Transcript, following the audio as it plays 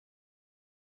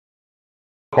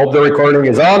Hope the recording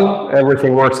is on.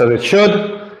 Everything works as it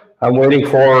should. I'm waiting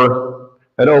for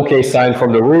an okay sign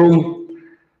from the room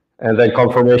and then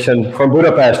confirmation from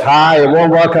Budapest. Hi, a warm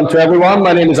welcome to everyone.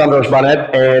 My name is András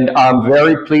Baneth, and I'm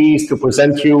very pleased to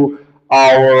present you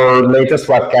our latest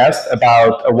webcast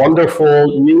about a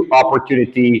wonderful new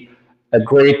opportunity, a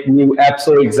great new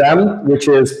EPSO exam, which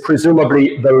is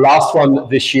presumably the last one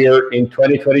this year in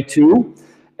 2022.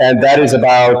 And that is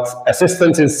about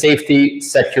assistance in safety,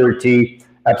 security,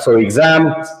 EPSO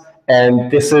exams.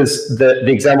 And this is the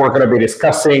exam we're going to be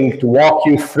discussing to walk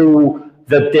you through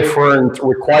the different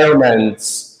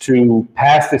requirements to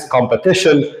pass this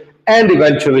competition and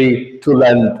eventually to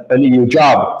land an EU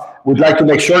job. We'd like to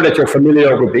make sure that you're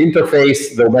familiar with the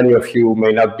interface, though many of you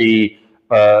may not be,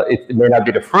 it may not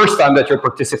be the first time that you're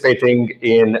participating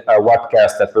in a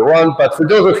webcast that we run, but for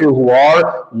those of you who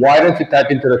are, why don't you type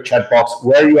into the chat box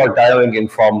where you are dialing in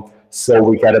from so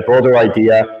we get a broader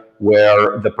idea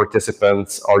where the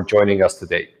participants are joining us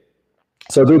today.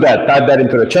 So do that, type that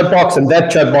into the chat box, and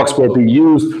that chat box will be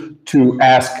used to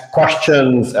ask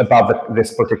questions about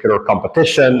this particular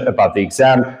competition, about the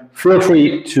exam. Feel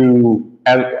free to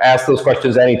ask those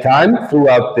questions anytime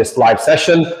throughout this live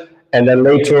session. And then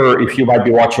later, if you might be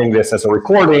watching this as a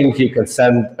recording, you can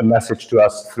send a message to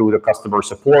us through the customer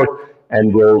support,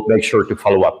 and we'll make sure to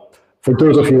follow up. For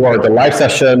those of you who are at the live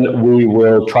session, we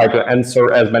will try to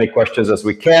answer as many questions as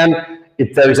we can.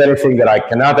 If there is anything that I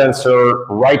cannot answer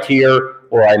right here,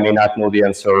 or I may not know the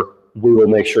answer, we will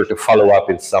make sure to follow up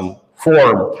in some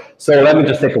form. So let me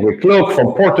just take a quick look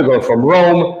from Portugal, from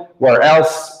Rome, where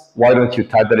else? Why don't you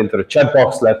type that into the chat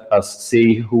box? Let us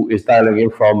see who is dialing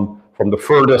in from the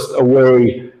furthest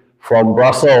away from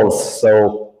Brussels.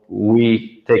 So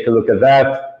we take a look at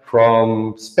that.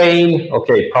 From Spain,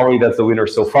 okay, probably that's the winner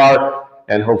so far,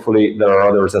 and hopefully there are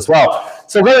others as well.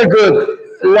 So very good,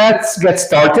 let's get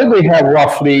started. We have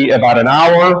roughly about an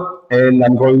hour, and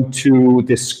I'm going to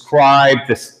describe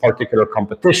this particular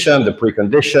competition, the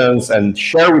preconditions, and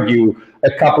share with you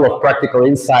a couple of practical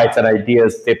insights and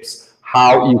ideas, tips,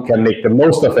 how you can make the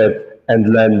most of it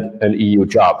and land an EU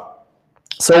job.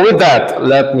 So with that,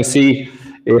 let me see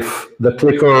if the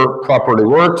clicker properly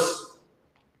works.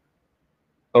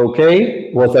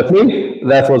 Okay, was that me?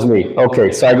 That was me.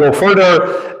 Okay, so I go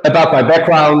further about my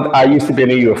background. I used to be an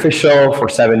EU official for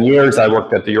 7 years. I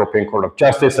worked at the European Court of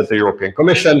Justice, at the European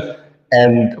Commission,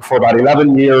 and for about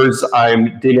 11 years,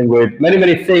 I'm dealing with many,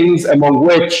 many things, among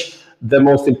which the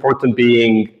most important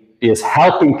being is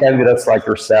helping candidates like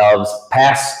yourselves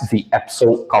pass the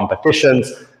EPSO competitions.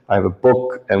 I have a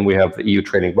book, and we have the EU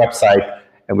training website,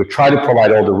 and we try to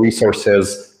provide all the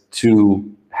resources to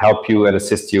help you and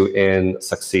assist you in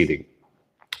succeeding.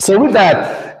 So with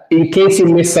that, in case you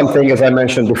missed something, as I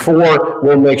mentioned before,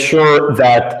 we'll make sure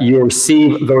that you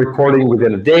receive the recording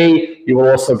within a day. You will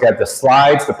also get the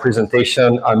slides, the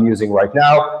presentation I'm using right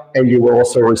now, and you will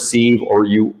also receive, or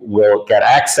you will get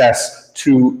access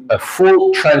to a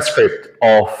full transcript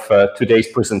of today's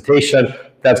presentation.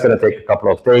 That's going to take a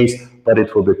couple of days, but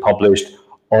it will be published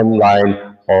online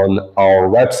on our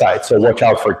website. So watch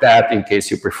out for that in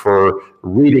case you prefer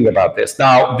reading about this.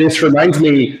 Now, this reminds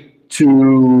me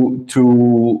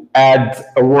to add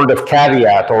a word of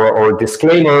caveat or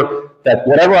disclaimer that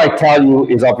whatever I tell you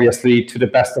is obviously to the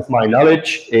best of my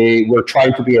knowledge. We're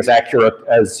trying to be as accurate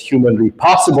as humanly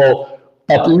possible,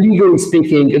 but legally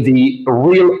speaking, the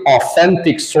real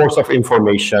authentic source of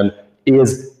information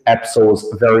is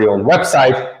EPSO's very own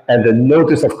website and the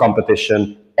notice of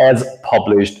competition as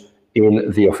published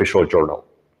in the official journal.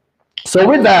 So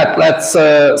with that, let's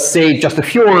say just a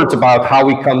few words about how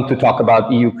we come to talk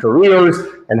about EU careers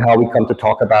and how we come to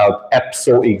talk about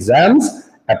EPSO exams,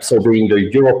 EPSO being the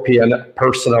European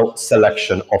Personnel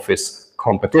Selection Office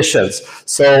competitions.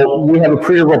 So we have a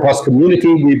pretty robust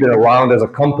community. We've been around as a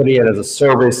company and as a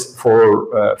service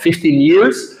for 15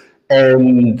 years.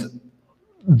 And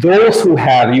those who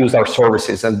have used our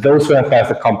services and those who have passed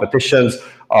the competitions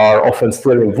are often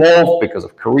still involved because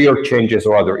of career changes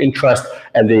or other interests,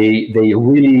 and they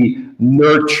really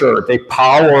nurture, they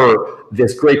power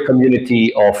this great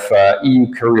community of EU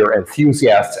career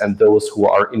enthusiasts and those who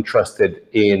are interested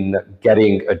in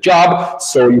getting a job.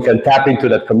 So you can tap into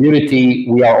that community.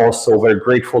 We are also very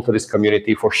grateful to this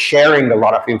community for sharing a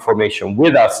lot of information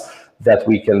with us that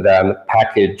we can then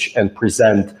package and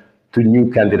present to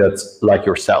new candidates like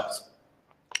yourselves.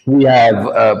 We have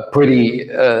a pretty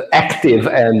active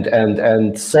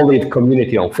and solid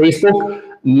community on Facebook,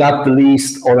 not the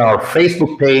least on our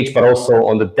Facebook page, but also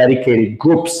on the dedicated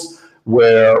groups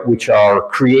which are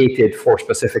created for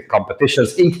specific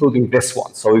competitions, including this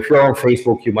one. So if you're on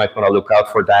Facebook, you might want to look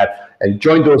out for that and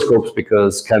join those groups,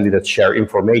 because candidates share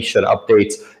information,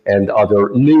 updates, and other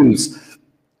news.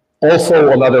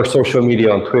 Also on other social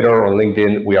media, on Twitter, on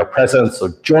LinkedIn, we are present. So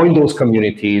join those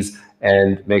communities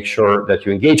and make sure that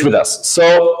you engage with us.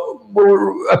 So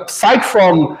aside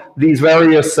from these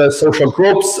various social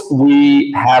groups,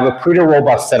 we have a pretty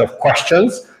robust set of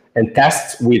questions and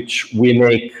tests which we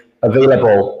make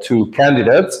available to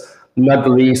candidates, not the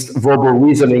least verbal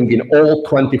reasoning in all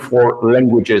 24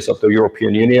 languages of the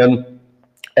European Union,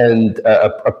 and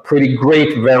a pretty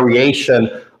great variation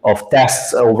of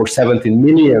tests. Over 17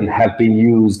 million have been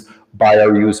used by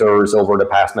our users over the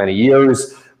past many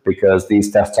years, because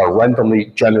these tests are randomly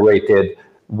generated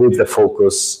with the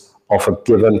focus of a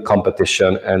given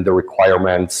competition and the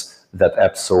requirements that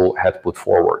EPSO had put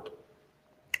forward.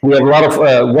 We have a lot of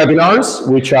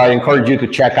webinars, which I encourage you to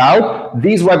check out.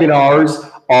 These webinars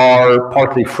are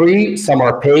partly free, some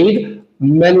are paid.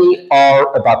 Many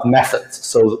are about methods,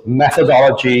 so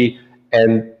methodology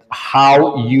and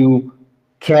how you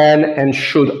can and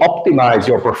should optimize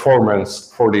your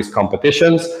performance for these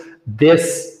competitions.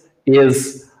 This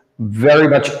is very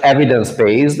much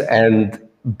evidence-based, and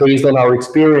based on our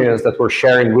experience that we're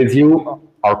sharing with you,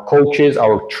 our coaches,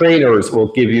 our trainers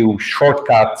will give you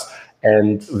shortcuts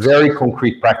and very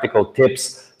concrete practical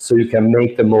tips so you can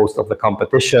make the most of the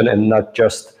competition and not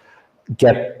just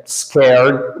get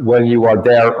scared when you are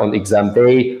there on exam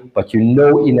day, but you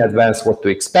know in advance what to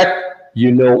expect,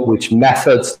 you know which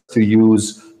methods to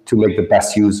use to make the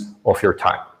best use of your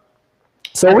time.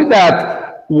 So with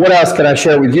that, what else can I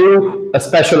share with you? A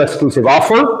special exclusive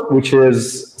offer, which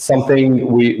is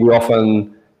something we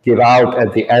often give out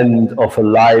at the end of a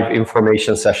live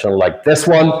information session like this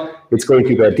one. It's going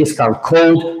to be a discount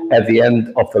code at the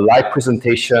end of the live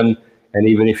presentation, and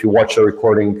even if you watch the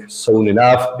recording soon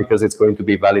enough, because it's going to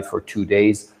be valid for 2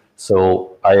 days.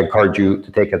 So I encourage you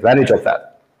to take advantage of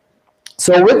that.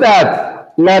 So with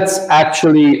that, let's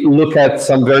actually look at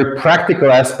some very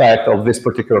practical aspect of this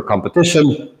particular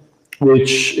competition,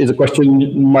 which is a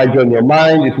question might be on your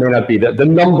mind. It may not be the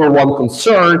number one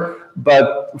concern,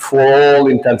 but for all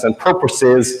intents and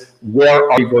purposes, where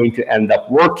are you going to end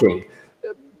up working?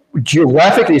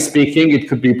 Geographically speaking, it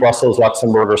could be Brussels,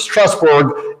 Luxembourg, or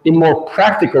Strasbourg. In more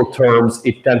practical terms,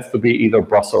 it tends to be either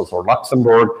Brussels or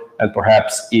Luxembourg, and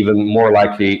perhaps even more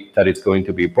likely that it's going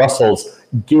to be Brussels,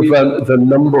 given the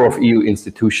number of EU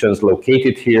institutions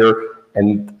located here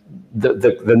and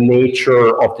the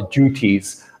nature of the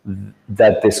duties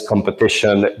that this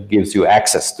competition gives you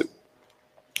access to.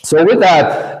 So with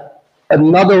that,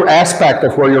 another aspect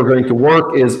of where you're going to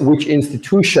work is which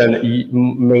institution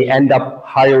may end up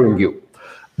hiring you.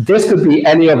 This could be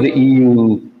any of the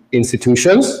EU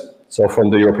institutions, so from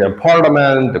the European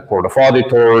Parliament, the Court of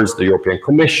Auditors, the European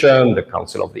Commission, the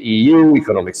Council of the EU,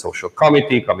 Economic Social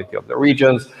Committee, Committee of the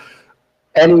Regions.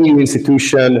 Any EU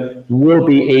institution will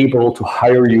be able to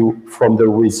hire you from the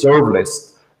reserve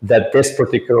list that this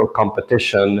particular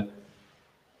competition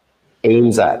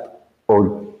aims at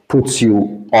or puts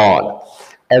you on.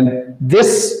 And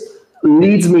this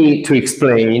leads me to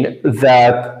explain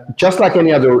that just like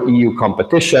any other EU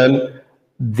competition,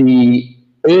 the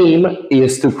aim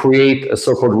is to create a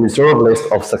so-called reserve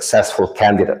list of successful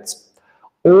candidates.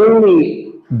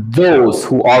 Only those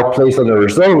who are placed on the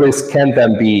reserve list can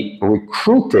then be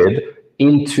recruited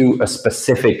into a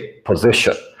specific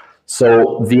position.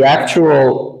 So the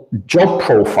actual job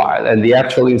profile and the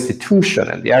actual institution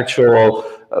and the actual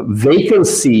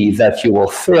vacancy that you will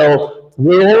fill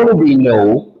will only be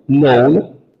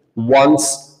known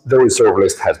once the reserve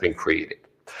list has been created.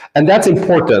 And that's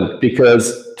important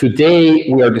because today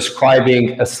we are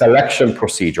describing a selection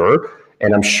procedure,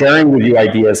 and I'm sharing with you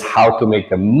ideas how to make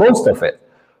the most of it.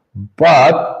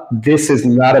 But this is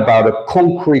not about a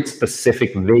concrete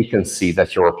specific vacancy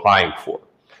that you're applying for.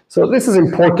 So this is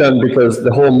important because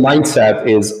the whole mindset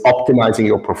is optimizing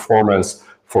your performance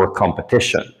for a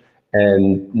competition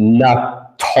and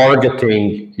not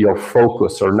targeting your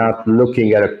focus or not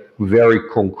looking at a very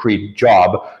concrete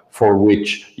job for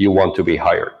which you want to be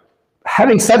hired.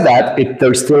 Having said that,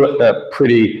 there's still a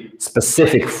pretty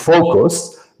specific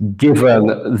focus given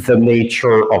the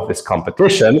nature of this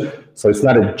competition. So it's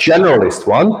not a generalist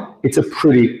one, it's a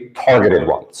pretty targeted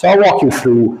one. So I'll walk you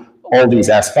through all these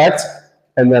aspects,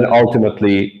 and then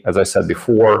ultimately, as I said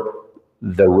before,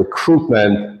 the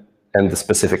recruitment and the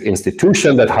specific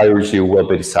institution that hires you will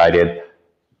be decided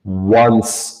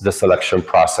once the selection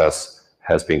process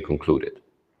has been concluded.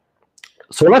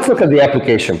 So let's look at the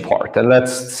application part, and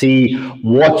let's see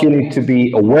what you need to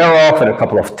be aware of and a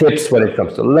couple of tips when it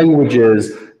comes to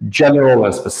languages, general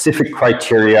and specific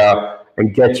criteria,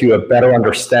 and get you a better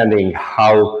understanding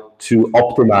how to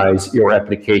optimize your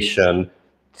application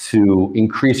to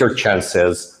increase your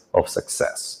chances of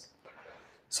success.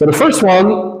 So the first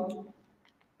one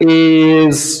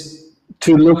is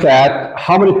to look at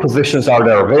how many positions are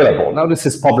there available. Now, this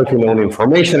is publicly known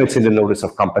information. It's in the notice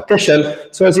of competition.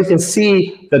 So as you can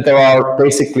see that there are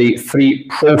basically 3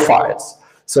 profiles.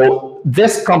 So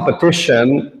this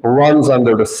competition runs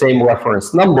under the same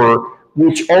reference number,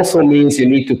 which also means you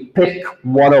need to pick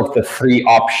one of the 3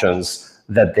 options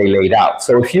that they laid out.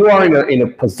 So if you are in a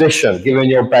position, given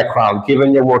your background,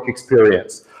 given your work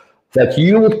experience, that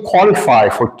you would qualify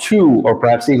for 2 or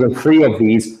perhaps even 3 of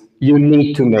these, you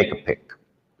need to make a pick.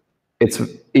 It's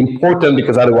important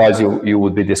because otherwise you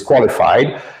would be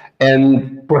disqualified.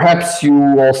 And perhaps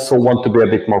you also want to be a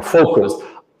bit more focused.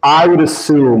 I would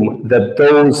assume that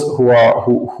those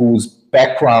whose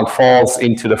background falls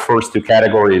into the first 2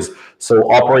 categories,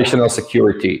 so operational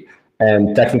security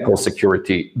and technical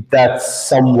security, that's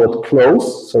somewhat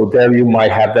close. So there you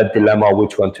might have that dilemma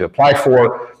which one to apply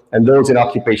for. And those in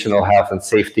occupational health and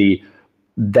safety,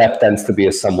 that tends to be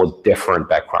a somewhat different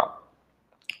background.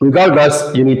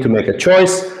 Regardless, you need to make a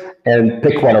choice and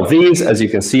pick one of these. As you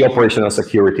can see, operational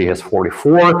security has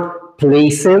 44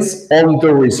 places on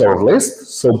the reserve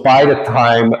list. So by the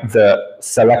time the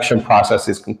selection process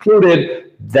is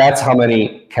concluded, that's how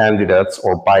many candidates,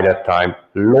 or by that time,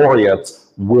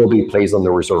 laureates, will be placed on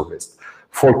the reserve list.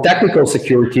 For technical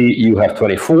security, you have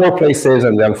 24 places,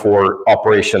 and then for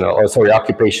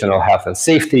occupational health and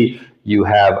safety, you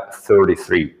have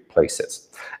 33 places.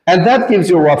 And that gives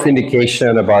you a rough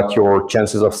indication about your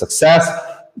chances of success.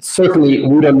 Certainly,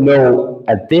 we don't know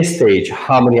at this stage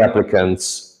how many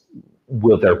applicants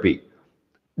will there be.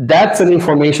 That's an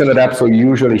information that EPSO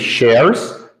usually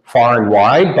shares far and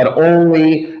wide, but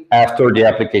only after the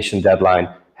application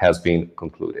deadline has been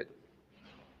concluded.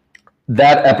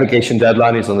 That application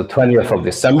deadline is on the 20th of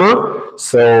December,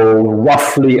 so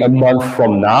roughly a month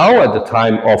from now at the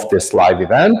time of this live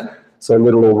event. So a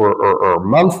little over a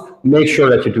month. Make sure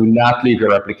that you do not leave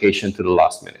your application to the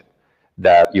last minute,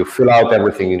 that you fill out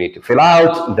everything you need to fill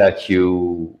out, that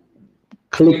you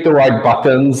click the right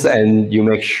buttons, and you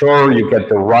make sure you get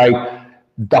the right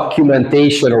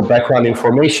documentation or background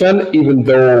information, even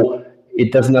though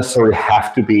it doesn't necessarily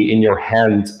have to be in your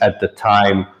hands at the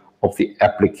time of the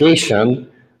application,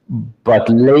 but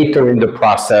later in the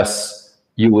process,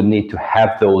 you would need to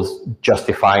have those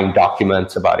justifying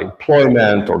documents about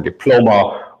employment or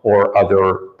diploma or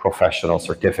other professional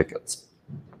certificates.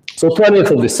 So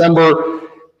 20th of December,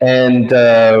 and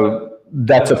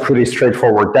that's a pretty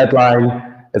straightforward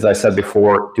deadline. As I said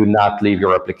before, do not leave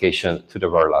your application to the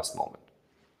very last moment.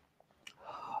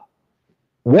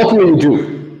 What will you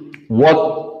do?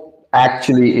 What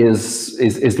actually is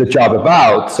the job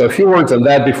about? So a few words on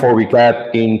that before we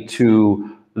get into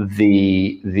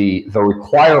the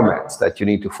requirements that you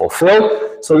need to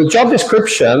fulfill. So the job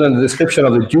description and the description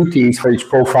of the duties for each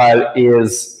profile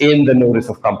is in the notice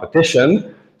of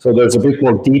competition. So there's a bit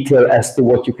more detail as to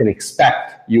what you can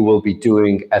expect you will be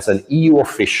doing as an EU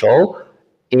official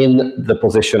in the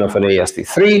position of an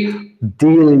AST3,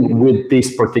 dealing with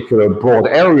these particular broad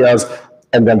areas,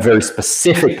 and then very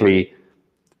specifically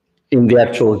in the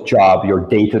actual job, your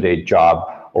day-to-day job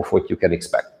of what you can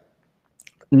expect.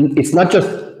 It's not just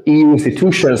EU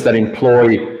institutions that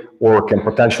employ or can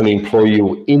potentially employ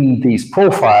you in these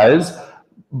profiles,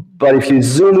 but if you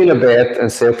zoom in a bit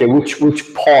and say, okay,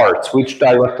 which parts, which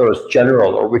directors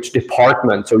general or which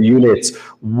departments or units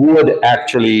would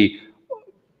actually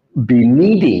be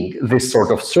needing this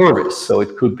sort of service. So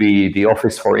it could be the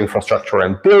Office for Infrastructure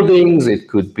and Buildings, it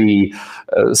could be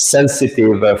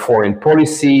sensitive foreign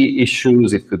policy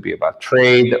issues, it could be about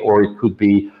trade, or it could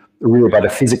be really about the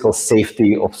physical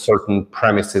safety of certain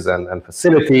premises and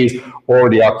facilities, or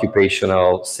the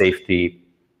occupational safety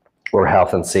or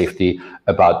health and safety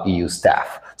about EU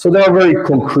staff. So there are very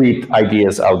concrete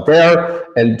ideas out there.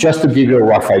 And just to give you a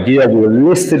rough idea, we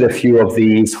listed a few of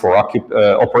these for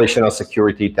operational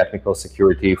security, technical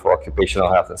security, for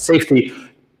occupational health and safety.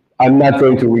 I'm not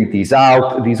going to read these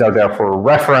out. These are there for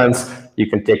reference. You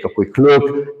can take a quick look.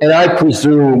 And I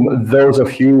presume those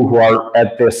of you who are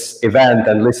at this event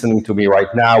and listening to me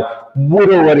right now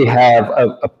would already have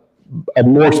a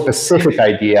more specific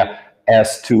idea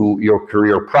as to your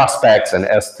career prospects and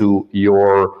as to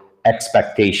your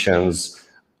expectations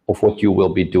of what you will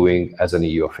be doing as an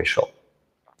EU official.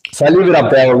 So I leave it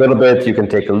up there a little bit. You can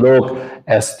take a look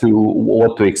as to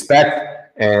what to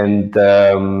expect. And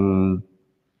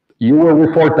you will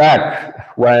report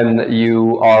back when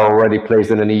you are already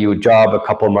placed in an EU job a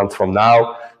couple months from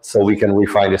now, so we can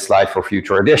refine the slide for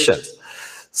future editions.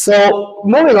 So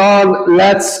moving on,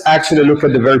 let's actually look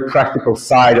at the very practical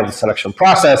side of the selection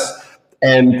process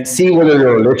and see whether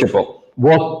you're eligible.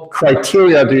 What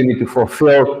criteria do you need to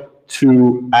fulfill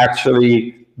to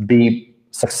actually be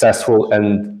successful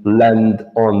and land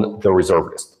on the reserve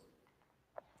list?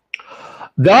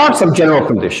 There are some general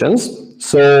conditions.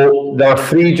 So there are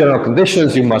 3 general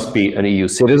conditions. You must be an EU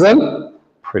citizen,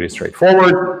 pretty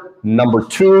straightforward. Number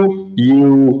 2,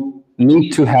 you need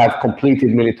to have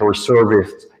completed military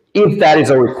service if that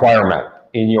is a requirement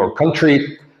in your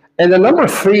country. And then number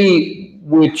 3,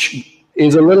 which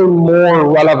is a little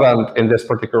more relevant in this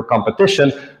particular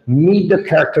competition, meet the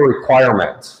character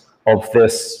requirements of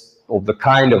the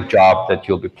kind of job that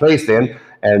you'll be placed in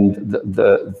and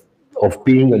of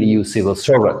being an EU civil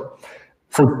servant.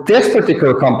 For this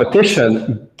particular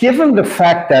competition, given the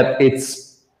fact that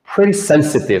it's pretty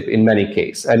sensitive in many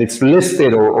cases, and it's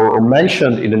listed or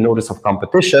mentioned in the notice of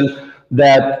competition,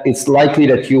 that it's likely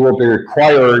that you will be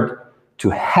required to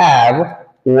have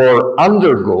or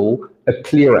undergo a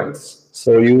clearance.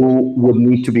 So you would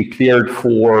need to be cleared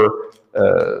for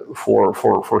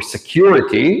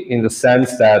security, in the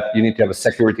sense that you need to have a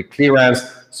security clearance,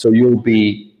 so you'll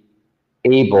be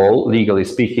able, legally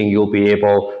speaking, you'll be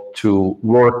able to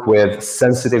work with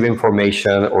sensitive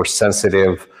information or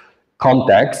sensitive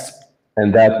context,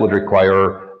 and that would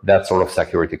require that sort of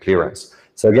security clearance.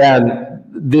 So again,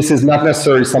 this is not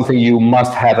necessarily something you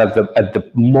must have at the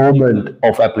moment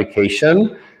of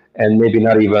application, and maybe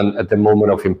not even at the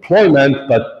moment of employment,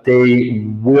 but they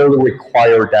will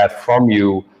require that from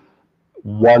you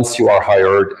once you are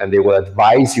hired, and they will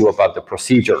advise you about the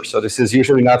procedure. So this is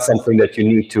usually not something that you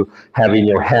need to have in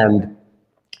your hand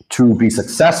to be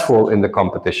successful in the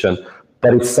competition,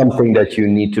 but it's something that you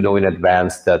need to know in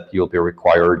advance that you'll be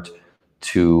required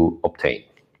to obtain.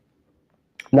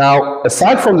 Now,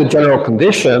 aside from the general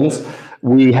conditions,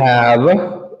 we have,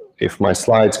 if my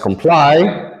slides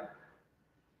comply,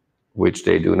 which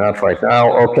they do not right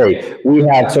now, okay, we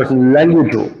have certain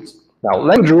language rules. Now,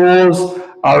 language rules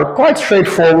are quite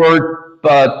straightforward,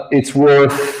 but it's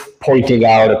worth pointing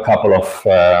out a couple of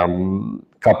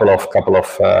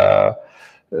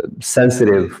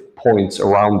sensitive points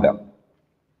around them.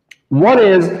 One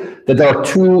is that there are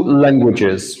 2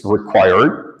 languages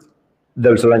required.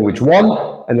 There's a language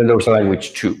 1, and then there's a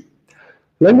language 2.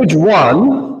 Language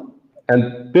 1,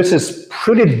 and this is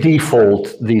pretty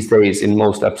default these days in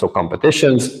most EPSO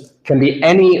competitions, can be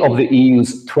any of the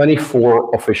EU's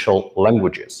 24 official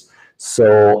languages.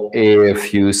 So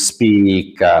if you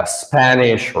speak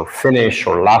Spanish or Finnish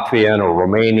or Latvian or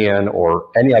Romanian or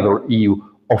any other EU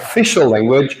official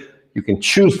language, you can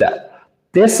choose that.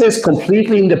 This is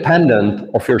completely independent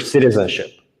of your citizenship.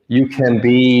 You can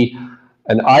be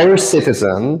an Irish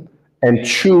citizen and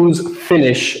choose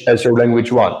Finnish as your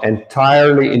language 1,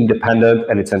 entirely independent,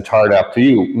 and it's entirely up to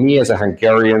you. Me as a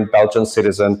Hungarian, Belgian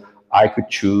citizen, I could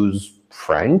choose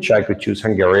French, I could choose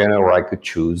Hungarian, or I could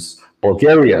choose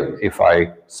Bulgarian if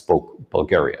I spoke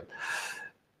Bulgarian.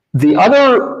 The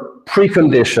other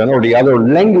precondition, or the other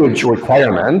language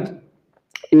requirement,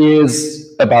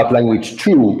 is about language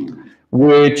 2,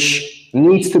 which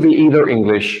needs to be either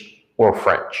English or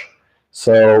French.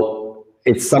 So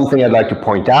it's something I'd like to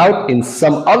point out. In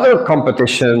some other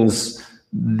competitions,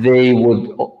 they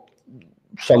would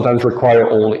sometimes require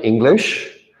only English,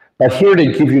 but here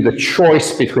they give you the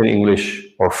choice between English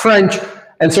or French,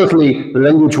 and certainly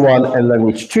language 1 and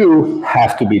language 2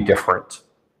 have to be different,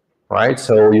 right?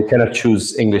 So you cannot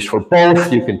choose English for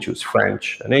both. You can choose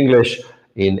French and English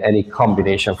in any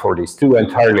combination for these 2,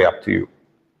 entirely up to you.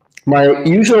 My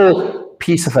usual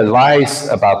piece of advice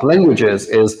about languages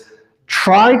is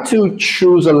try to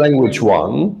choose a language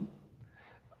 1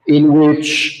 in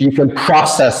which you can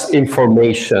process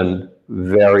information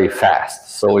very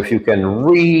fast. So if you can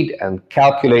read and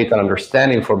calculate and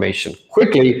understand information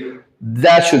quickly,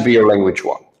 that should be your language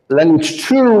 1. Language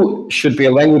 2 should be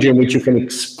a language in which you can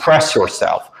express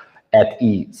yourself at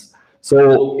ease.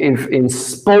 So if in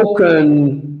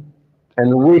spoken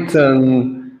and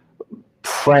written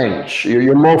French,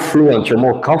 you're more fluent, you're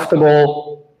more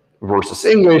comfortable versus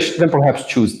English, then perhaps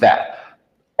choose that.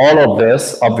 All of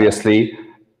this, obviously,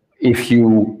 if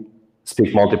you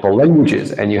speak multiple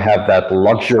languages and you have that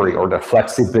luxury or the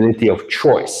flexibility of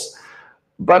choice.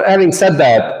 But having said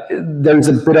that, there's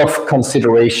a bit of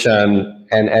consideration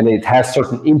and it has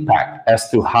certain impact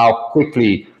as to how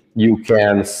quickly you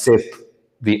can sit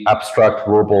the abstract,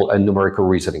 verbal, and numerical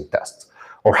reasoning tests,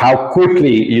 or how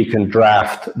quickly you can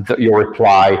draft your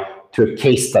reply to a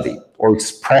case study, or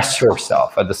express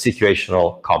yourself at the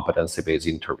situational competency-based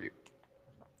interview.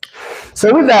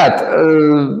 So with that,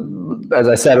 as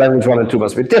I said, language 1 and 2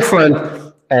 must be different.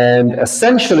 And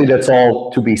essentially, that's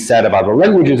all to be said about the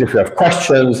languages. If you have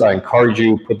questions, I encourage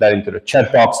you, put that into the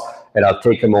chat box, and I'll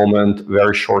take a moment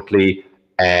very shortly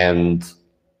and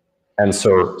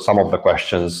answer some of the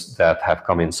questions that have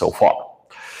come in so far.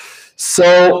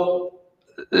 So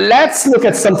let's look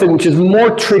at something which is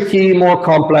more tricky, more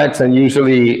complex, and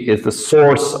usually is the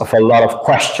source of a lot of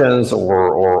questions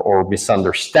or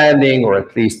misunderstanding, or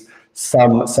at least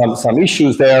some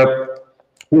issues there,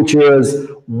 which is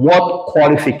what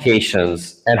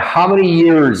qualifications and how many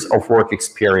years of work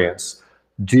experience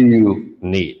do you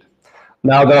need?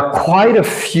 Now, there are quite a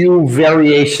few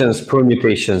variations,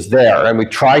 permutations there, and we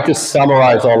try to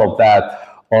summarize all of that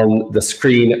on the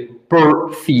screen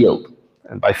per field.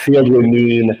 And by field, we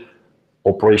mean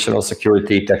operational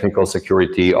security, technical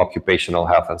security, occupational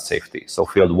health and safety. So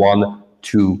field 1,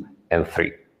 2, and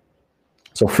 3.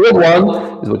 So field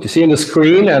 1 is what you see on the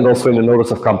screen, and also in the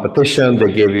notice of competition,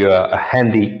 they gave you a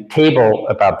handy table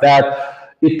about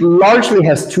that. It largely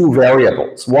has two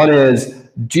variables. One is,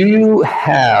 do you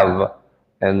have,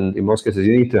 and in most cases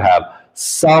you need to have,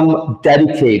 some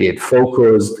dedicated,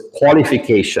 focused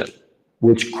qualification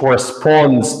which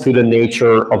corresponds to the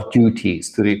nature of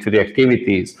duties, to the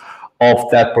activities of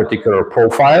that particular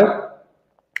profile,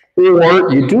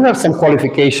 or you do have some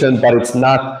qualification, but it's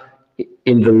not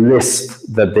in the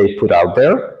list that they put out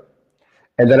there.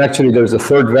 And then actually there's a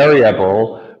third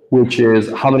variable, which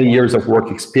is how many years of work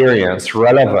experience,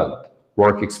 relevant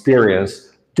work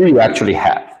experience, do you actually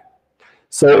have?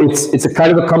 So it's a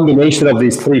kind of a combination of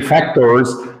these three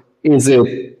factors. Is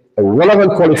it a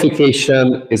relevant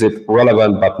qualification? Is it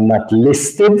relevant but not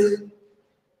listed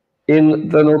in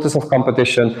the notice of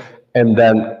competition? And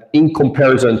then in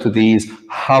comparison to these,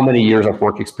 how many years of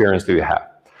work experience do you have?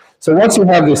 So once you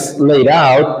have this laid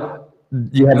out,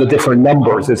 you have the different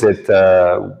numbers. Is it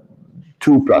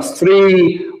 2 plus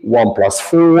 3, 1 plus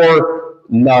 4,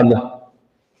 none,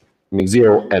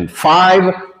 0 and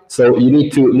 5? So you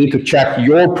need to check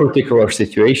your particular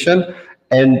situation.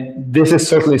 And this is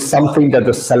certainly something that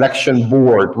the selection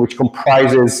board, which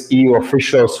comprises EU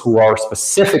officials who are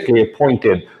specifically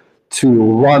appointed to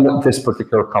run this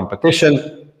particular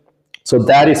competition. So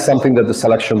that is something that the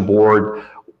selection board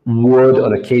would,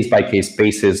 on a case-by-case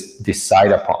basis,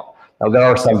 decide upon. Now, there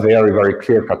are some very, very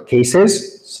clear-cut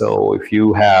cases. So if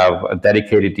you have a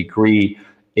dedicated degree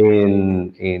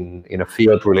in a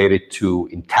field related to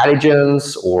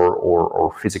intelligence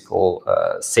or physical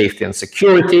safety and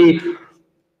security,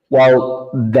 well,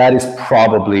 that is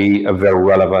probably a very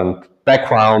relevant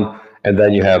background. And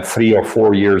then you have 3 or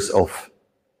 4 years of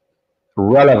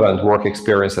relevant work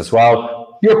experience as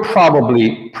well. You're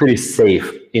probably pretty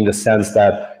safe in the sense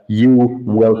that you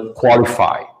will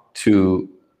qualify to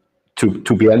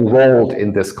be enrolled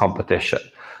in this competition.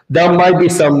 There might be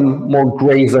some more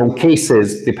gray zone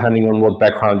cases depending on what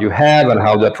background you have and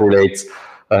how that relates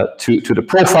to the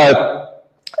profile.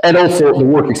 And also the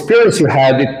work experience you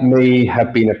had, it may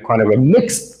have been a kind of a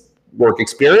mixed work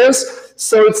experience.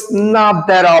 So it's not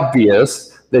that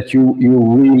obvious that you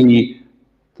really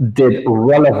did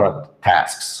relevant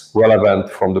tasks,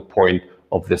 relevant from the point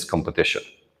of this competition.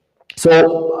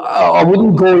 So I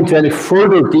wouldn't go into any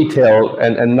further detail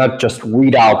and not just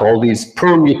read out all these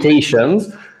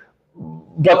permutations,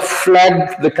 but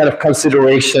flag the kind of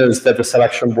considerations that the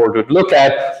selection board would look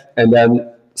at, and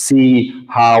then see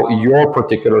how your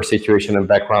particular situation and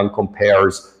background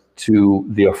compares to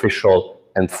the official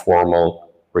and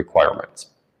formal requirements.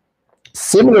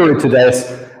 Similarly to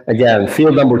this, again,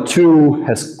 field number 2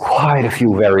 has quite a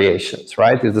few variations,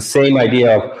 right? It's the same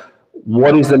idea of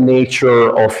what is the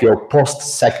nature of your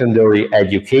post-secondary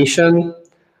education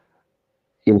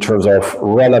in terms of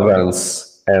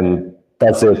relevance, and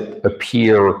does it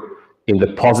appear in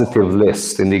the positive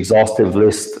list, in the exhaustive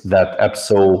list that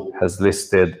EPSO has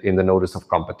listed in the notice of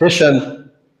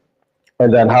competition?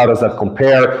 And then how does that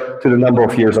compare to the number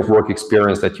of years of work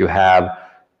experience that you have,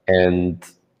 and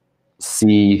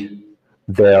see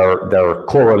their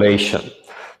correlation.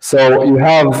 So you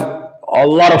have a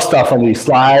lot of stuff on these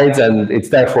slides, and it's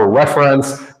there for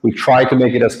reference. We try to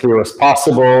make it as clear as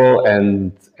possible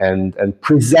and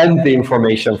present the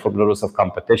information from the notice of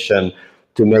competition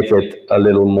to make it a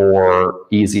little more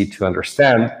easy to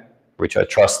understand, which I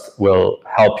trust will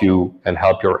help you and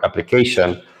help your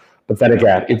application. But then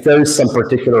again, if there is some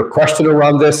particular question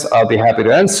around this, I'll be happy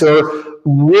to answer,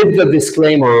 with the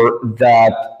disclaimer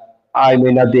that I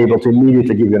may not be able to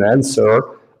immediately give you an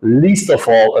answer, least of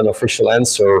all an official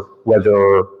answer,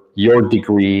 whether your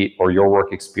degree or your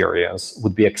work experience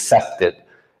would be accepted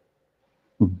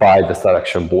by the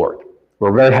selection board.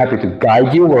 We're very happy to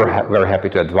guide you, we're very happy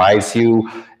to advise you,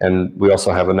 and we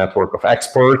also have a network of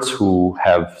experts who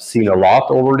have seen a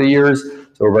lot over the years,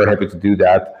 so we're very happy to do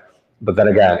that. But then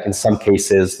again, in some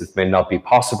cases, it may not be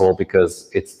possible because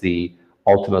it's the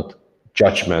ultimate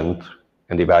judgment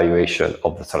and evaluation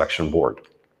of the selection board.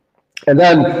 And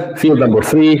then field number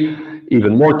 3,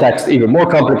 even more text, even more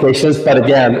complications, but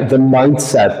again, the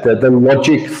mindset, the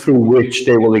logic through which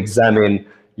they will examine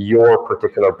your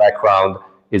particular background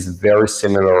is very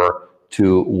similar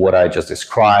to what I just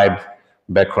described.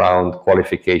 Background,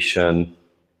 qualification,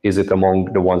 is it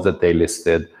among the ones that they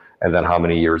listed, and then how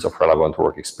many years of relevant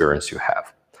work experience you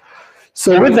have.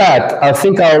 So with that, I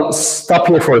think I'll stop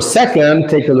here for a second,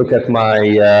 take a look at my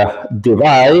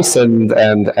device and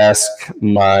ask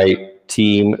my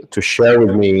team to share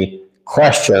with me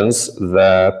questions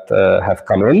that have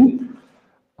come in.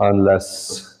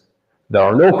 Unless there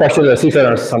are no questions, I see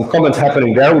there are some comments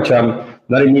happening there, which I'm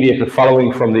not immediately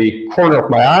following from the corner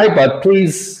of my eye, but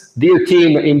please, dear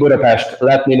team in Budapest,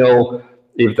 let me know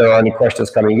if there are any questions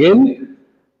coming in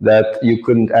that you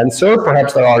couldn't answer.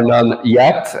 Perhaps there are none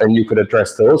yet, and you could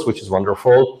address those, which is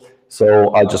wonderful. So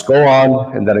I'll just go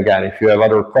on, and then again, if you have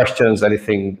other questions,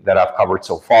 anything that I've covered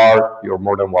so far, you're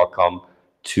more than welcome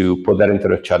to put that into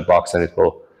the chat box, and it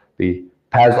will be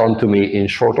passed on to me in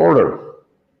short order.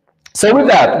 So with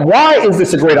that, why is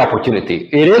this a great opportunity?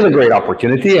 It is a great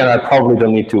opportunity, and I probably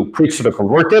don't need to preach to the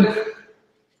converted.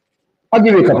 I'll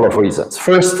give you a couple of reasons.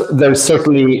 First, there's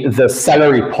certainly the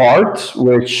salary part,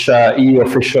 which EU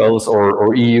officials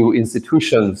or EU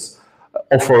institutions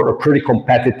offer a pretty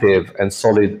competitive and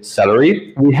solid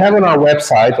salary. We have on our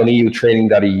website on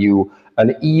eutraining.eu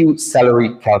an EU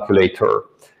salary calculator,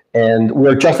 and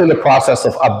we're just in the process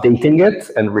of updating it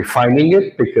and refining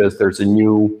it because there's a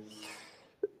new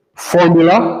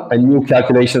formula and new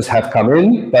calculations have come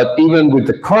in. But even with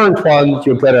the current one,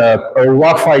 you get a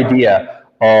rough idea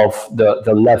of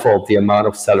the level, the amount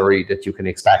of salary that you can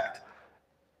expect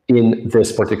in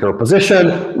this particular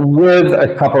position, with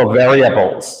a couple of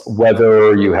variables,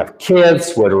 whether you have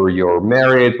kids, whether you're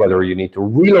married, whether you need to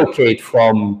relocate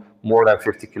from more than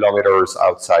 50 kilometers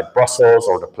outside Brussels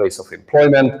or the place of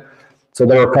employment. So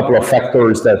there are a couple of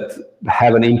factors that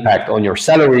have an impact on your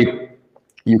salary.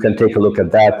 You can take a look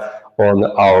at that on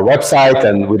our website,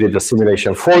 and we did the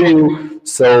simulation for you.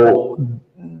 So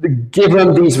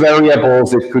given these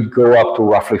variables, it could go up to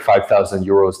roughly 5,000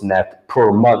 euros net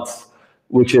per month,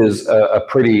 which is a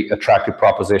pretty attractive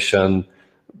proposition,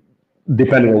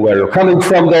 depending on where you're coming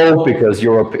from, though, because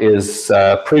Europe is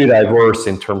pretty diverse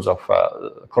in terms of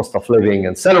cost of living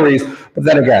and salaries. But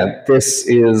then again, this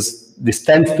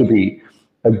tends to be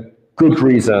a good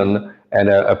reason and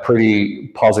a pretty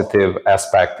positive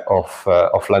aspect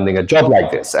of landing a job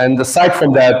like this. And aside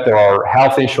from that, there are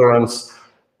health insurance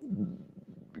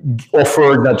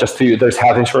offered not just to you. There's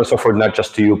health insurance offered not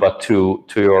just to you, but to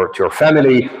your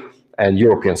family, and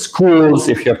European schools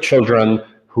if you have children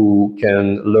who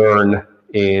can learn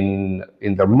in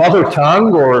their mother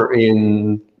tongue or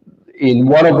in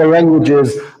one of the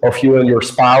languages of you and your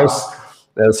spouse.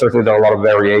 Certainly there are a lot of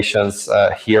variations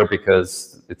here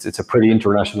because it's a pretty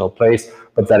international place,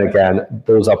 but then again,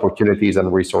 those opportunities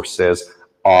and resources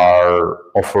are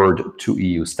offered to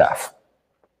EU staff.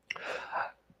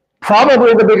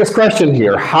 Probably the biggest question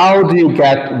here, how do you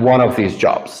get one of these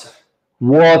jobs?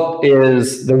 What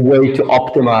is the way to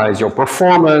optimize your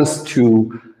performance?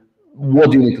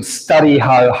 What do you need to study?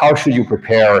 How should you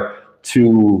prepare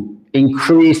to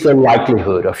increase the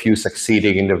likelihood of you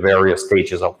succeeding in the various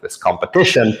stages of this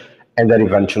competition, and then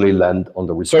eventually land on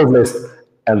the reserve list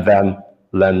and then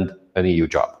land an EU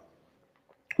job?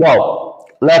 Well,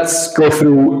 let's go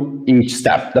through each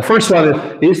step. The first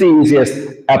one is the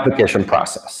easiest: application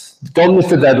process. Don't miss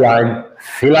the deadline,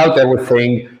 fill out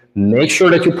everything, make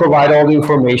sure that you provide all the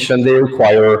information they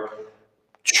require,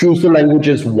 choose the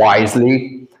languages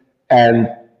wisely, and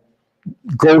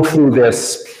go through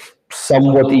this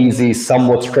somewhat easy,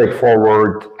 somewhat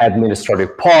straightforward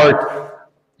administrative part.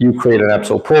 You create an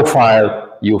EPSO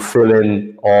profile, you fill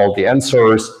in all the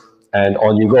answers, and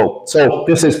on you go. So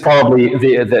this is probably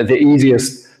the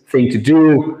easiest thing to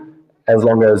do, as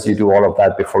long as you do all of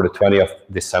that before the 20th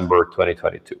December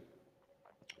 2022.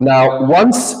 Now,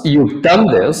 once you've done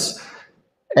this,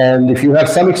 and if you have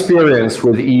some experience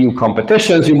with EU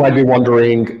competitions, you might be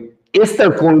wondering, is there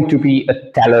going to be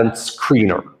a talent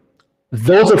screener?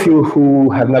 Those of you who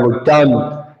have never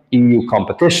done EU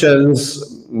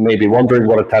competitions may be wondering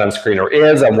what a talent screener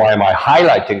is and why am I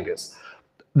highlighting this.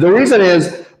 The reason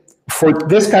is, for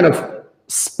this kind of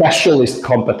specialist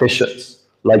competitions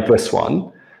like this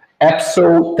one,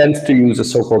 EPSO tends to use a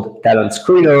so-called talent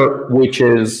screener, which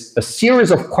is a series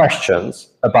of questions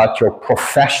about your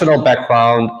professional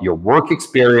background, your work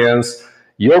experience,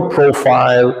 your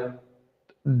profile,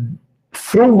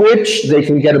 through which they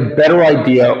can get a better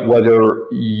idea whether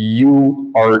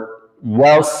you are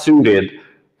well suited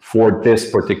for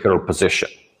this particular position.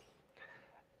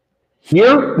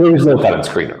 Here, there is no talent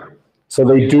screener. So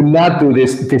they do not do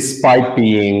this despite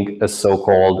being a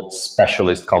so-called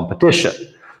specialist competition.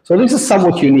 So this is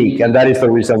somewhat unique, and that is the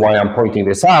reason why I'm pointing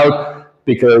this out,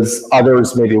 because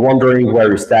others may be wondering,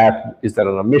 where is that? Is that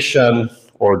an omission?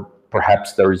 Or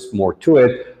perhaps there is more to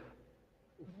it.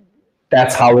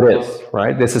 That's how it is,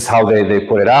 right? This is how they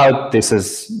put it out. This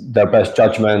is their best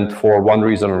judgment. For one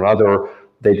reason or another,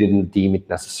 they didn't deem it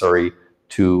necessary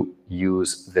to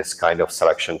use this kind of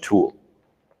selection tool.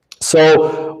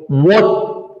 So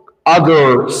what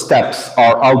other steps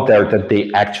are out there that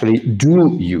they actually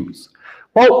do use?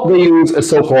 Well, they use a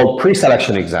so-called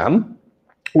pre-selection exam,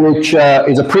 which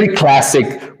is a pretty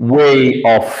classic way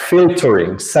of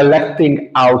filtering,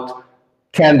 selecting out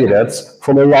candidates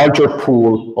from a larger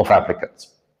pool of applicants.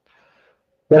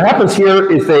 What happens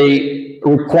here is they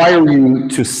require you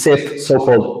to sit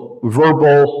so-called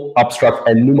verbal, abstract,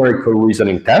 and numerical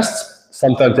reasoning tests.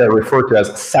 Sometimes they're referred to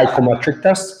as psychometric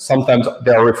tests. Sometimes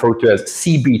they are referred to as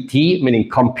CBT, meaning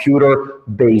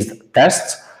computer-based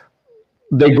tests.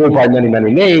 They go by many,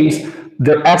 many names.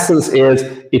 The essence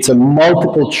is it's a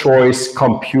multiple choice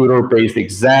computer-based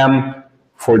exam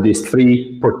for these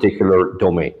three particular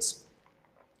domains.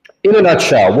 In a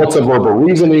nutshell, what's a verbal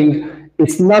reasoning?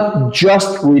 It's not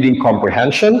just reading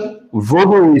comprehension.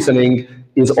 Verbal reasoning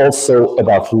is also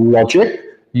about logic.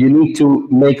 You need to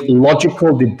make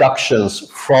logical deductions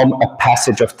from a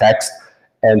passage of text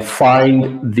and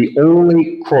find the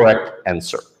only correct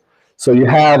answer. So you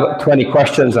have 20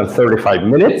 questions and 35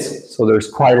 minutes, so there's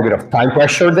quite a bit of time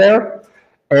pressure there.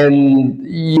 And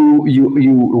you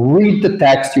read the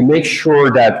text, you make sure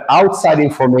that outside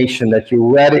information that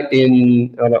you read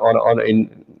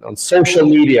on social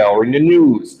media or in the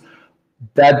news,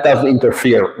 that doesn't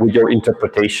interfere with your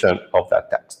interpretation of that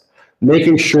text.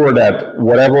 Making sure that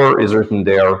whatever is written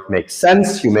there makes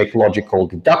sense, you make logical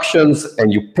deductions,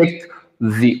 and you pick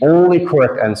the only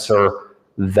correct answer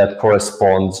that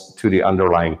corresponds to the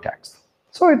underlying text.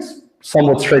 So it's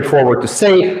somewhat straightforward to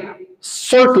say.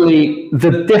 Certainly,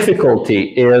 the difficulty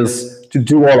is to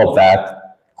do all of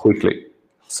that quickly.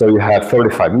 So you have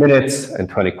 35 minutes and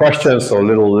 20 questions, so a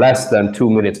little less than 2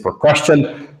 minutes per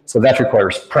question. So that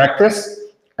requires practice,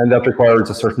 and that requires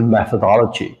a certain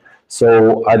methodology.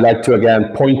 So I'd like to,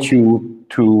 again, point you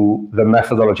to the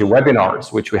methodology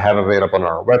webinars, which we have available on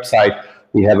our website.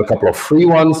 We have a couple of free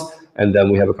ones, and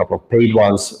then we have a couple of paid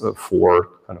ones for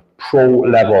kind of pro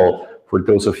level, for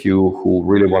those of you who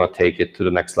really want to take it to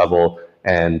the next level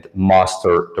and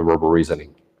master the verbal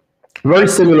reasoning. Very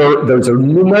similar, there's a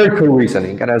numerical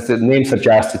reasoning, and as the name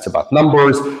suggests, it's about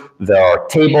numbers. There are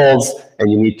tables,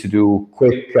 and you need to do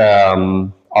quick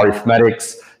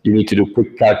arithmetics. You need to do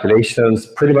quick calculations,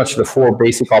 pretty much the 4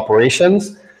 basic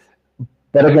operations.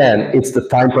 But again, it's the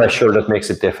time pressure that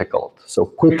makes it difficult. So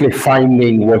quickly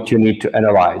finding what you need to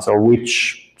analyze or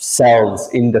which cells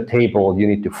in the table you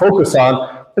need to focus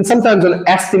on. And sometimes an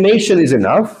estimation is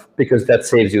enough because that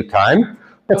saves you time,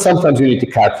 but sometimes you need to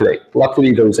calculate.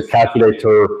 Luckily, there is a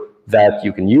calculator that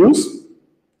you can use,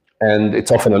 and it's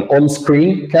often an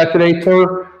on-screen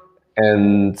calculator.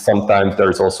 And sometimes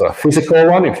there's also a physical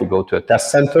one if you go to a test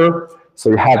center. So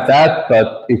you have that,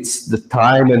 but it's the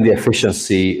time and the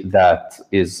efficiency that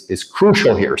is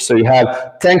crucial here. So you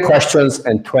have 10 questions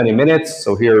and 20 minutes.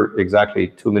 So here, exactly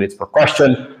 2 minutes per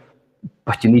question,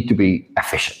 but you need to be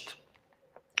efficient.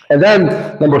 And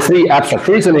then number 3, abstract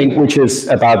reasoning, which is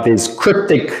about these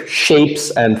cryptic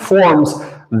shapes and forms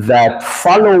that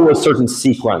follow a certain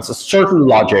sequence, a certain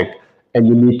logic, and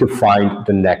you need to find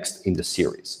the next in the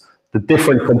series. The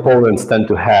different components tend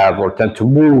to have or tend to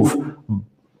move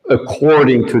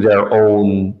according to their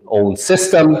own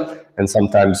system, and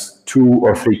sometimes 2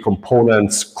 or 3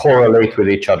 components correlate with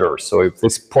each other. So if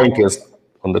this point is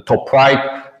on the top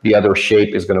right, the other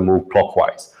shape is going to move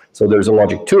clockwise. So there's a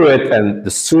logic to it, and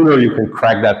the sooner you can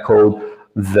crack that code,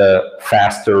 the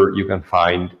faster you can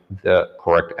find the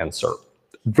correct answer.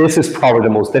 This is probably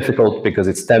the most difficult because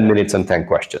it's 10 minutes and 10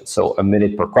 questions. So a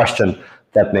minute per question,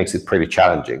 that makes it pretty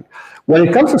challenging. When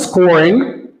it comes to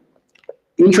scoring,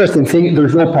 interesting thing,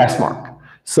 there's no pass mark.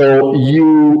 So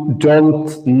you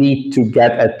don't need to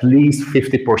get at least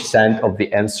 50% of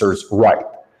the answers right,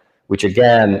 which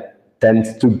again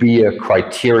tends to be a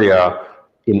criteria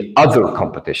in other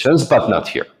competitions, but not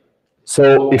here.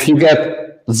 So if you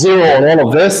get 0 on all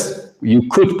of this, you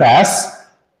could pass.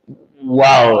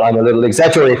 Well, I'm a little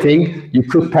exaggerating. You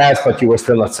could pass, but you will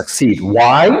still not succeed.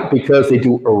 Why? Because they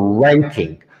do a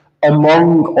ranking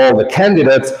among all the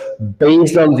candidates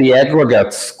based on the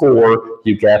aggregate score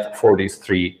you get for these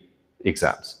 3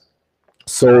 exams.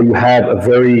 So you have a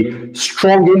very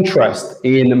strong interest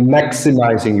in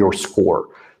maximizing your score.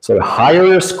 So the higher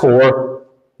your score,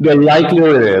 the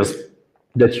likelier it is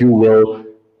that you will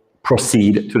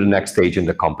proceed to the next stage in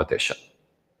the competition.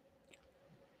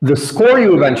 The score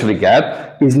you eventually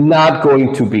get is not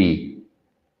going to be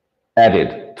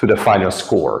added to the final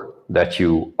score that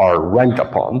you are ranked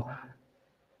upon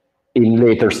in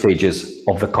later stages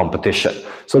of the competition.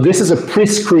 So this is a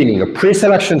pre-screening, a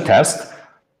pre-selection test.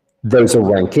 There's a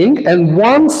ranking, and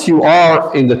once you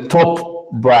are in the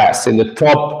top brass, in the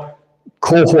top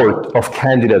cohort of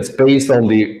candidates based on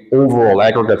the overall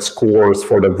aggregate scores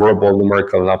for the verbal,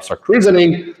 numerical, and abstract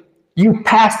reasoning, you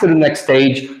pass to the next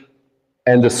stage,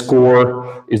 and the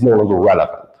score is no longer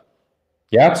relevant.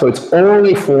 Yeah, so it's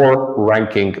only for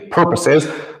ranking purposes,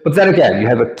 but then again, you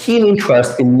have a keen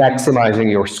interest in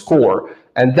maximizing your score,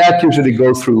 and that usually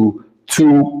goes through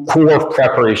 2 core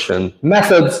preparation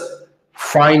methods: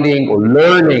 finding or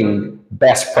learning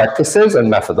best practices and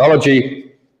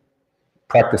methodology,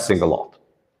 practicing a lot.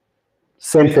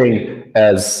 Same thing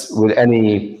as with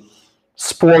any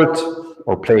sport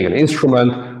or playing an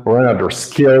instrument or another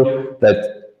skill, that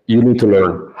you need to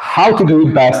learn how to do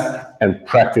it best and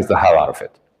practice the hell out of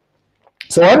it.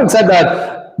 So having said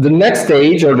that, the next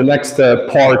stage or the next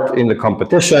part in the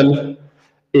competition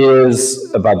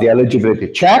is about the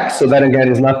eligibility check. So that again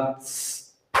is not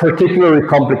particularly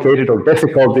complicated or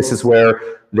difficult. This is where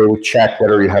they will check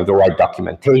whether you have the right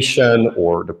documentation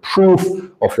or the proof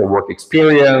of your work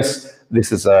experience.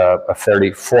 This is a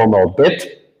fairly formal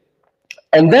bit.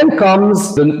 And then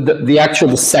comes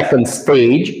the second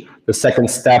stage, the second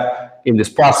step in this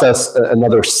process,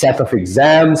 another set of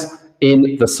exams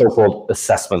in the so-called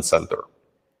assessment center.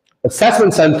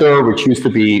 Assessment center, which used to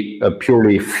be a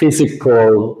purely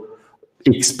physical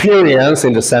experience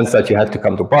in the sense that you had to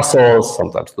come to Brussels,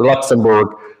 sometimes to Luxembourg,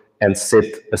 and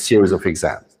sit a series of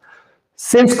exams.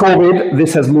 Since COVID,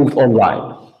 this has moved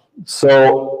online.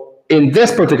 So in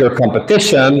this particular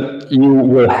competition, you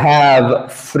will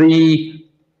have 3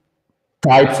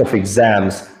 types of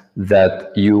exams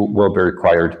that you will be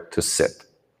required to sit.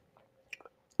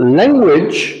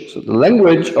 Language, so the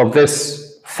language of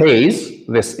this phase,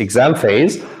 this exam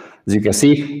phase, as you can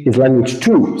see, is language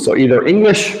 2. So either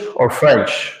English or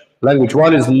French. Language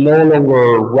 1 is no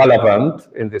longer relevant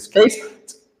in this case.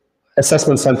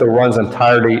 Assessment center runs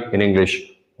entirely in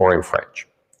English or in French.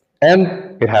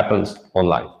 And it happens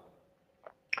online.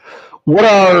 What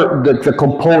are the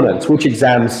components? Which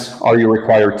exams are you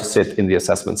required to sit in the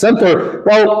assessment center?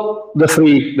 Well, the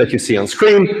 3 that you see on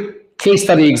screen: case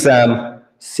study exam,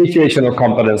 situational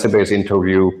competency-based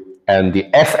interview, and the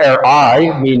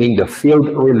FRI, meaning the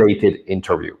field-related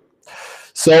interview.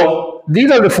 So these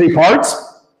are the 3 parts.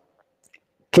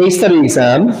 Case study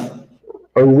exam,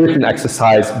 a written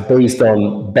exercise based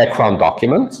on background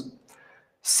documents.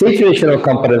 Situational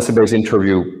competency-based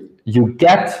interview, you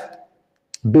get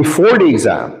before the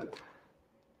exam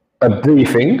a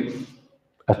briefing,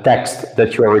 a text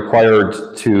that you are required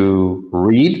to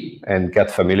read and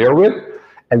get familiar with,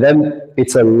 and then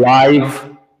it's a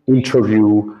live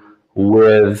interview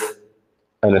with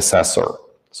an assessor.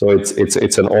 So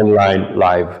it's an online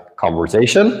live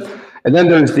conversation. And then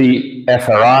there's the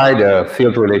FRI, the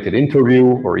field-related interview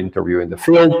or interview in the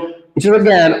field, which is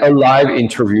again a live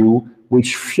interview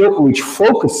which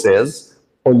focuses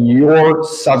on your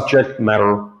subject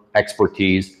matter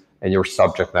expertise and your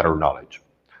subject matter knowledge.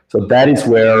 So that is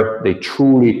where they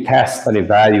truly test and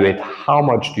evaluate how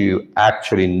much do you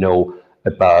actually know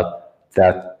about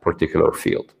that particular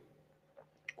field.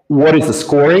 What is the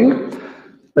scoring?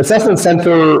 The assessment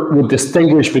center would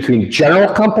distinguish between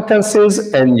general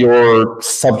competencies and your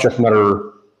subject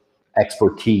matter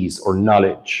expertise or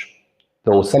knowledge.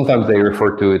 Though sometimes they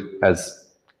refer to it as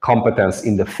competence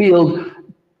in the field.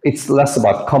 It's less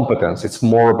about competence, it's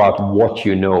more about what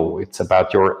you know. It's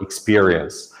about your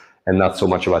experience and not so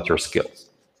much about your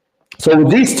skills. So with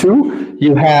these 2,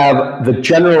 you have the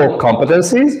general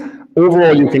competencies.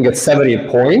 Overall, you can get 70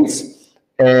 points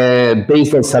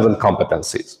based on 7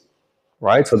 competencies,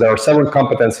 right? So there are 7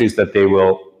 competencies that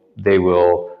they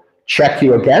will check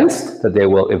you against, that they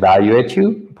will evaluate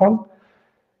you upon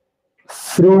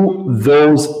through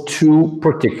those 2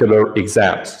 particular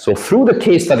exams. So through the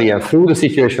case study and through the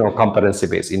situational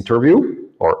competency-based interview,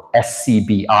 or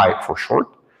SCBI for short,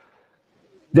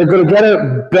 they're going to get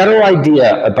a better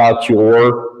idea about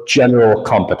your general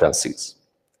competencies.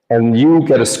 And you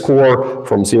get a score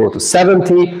from 0 to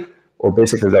 70, or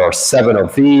basically there are 7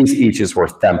 of these, each is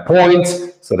worth 10 points.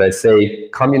 So they say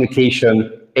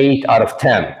communication, 8 out of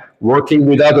 10. Working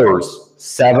with others,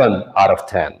 7 out of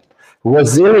 10.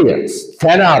 Resilience,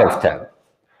 10 out of 10.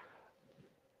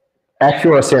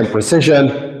 Accuracy and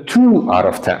precision, 2 out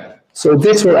of 10. So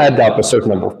this will add up a certain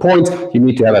number of points. You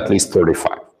need to have at least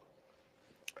 35.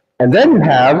 And then you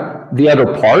have the other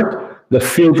part, the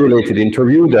field-related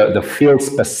interview, the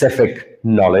field-specific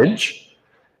knowledge.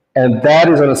 And that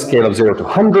is on a scale of 0 to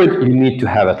 100. You need to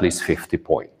have at least 50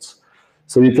 points.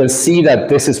 So you can see that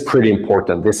this is pretty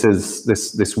important. This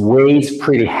weighs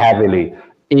pretty heavily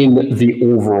in the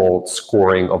overall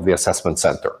scoring of the assessment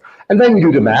center. And then you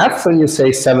do the maths and you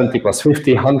say 70 plus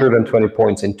 50, 120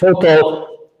 points in total.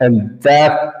 And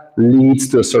that leads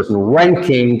to a certain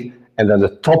ranking. And then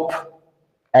the top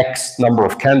X number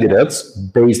of candidates,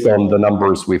 based on the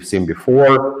numbers we've seen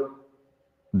before,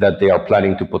 that they are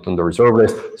planning to put on the reserve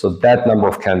list. So that number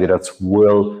of candidates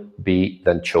will be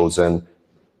then chosen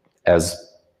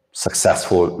as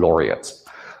successful laureates.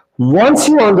 Once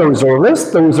you're on the reserve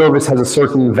list has a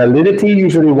certain validity,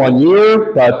 usually 1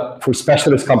 year, but for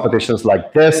specialist competitions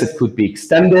like this, it could be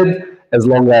extended as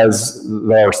long as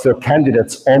there are still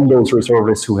candidates on those reserve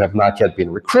lists who have not yet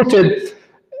been recruited.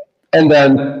 And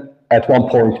then at one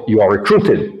point you are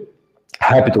recruited.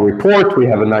 Happy to report, we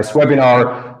have a nice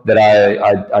webinar that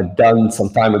I've done some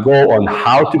time ago on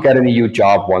how to get an EU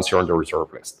job once you're on the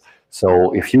reserve list.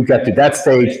 So if you get to that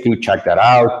stage, do check that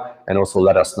out and also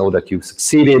let us know that you've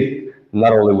succeeded.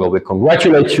 Not only will we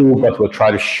congratulate you, but we'll try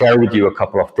to share with you a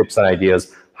couple of tips and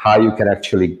ideas how you can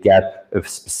actually get a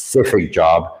specific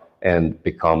job and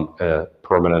become a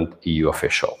permanent EU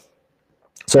official.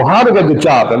 So how to get the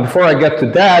job? And before I get to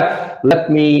that, let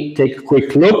me take a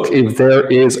quick look if there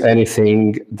is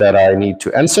anything that I need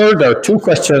to answer. There are 2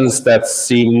 questions that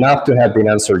seem not to have been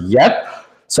answered yet.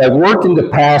 So I've worked in the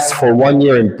past for 1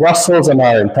 year in Brussels and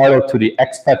are entitled to the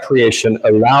expatriation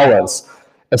allowance.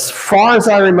 As far as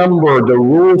I remember, the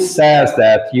rule says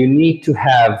that you need to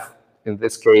have, in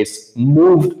this case,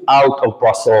 moved out of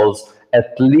Brussels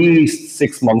at least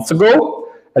 6 months ago.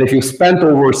 And if you spent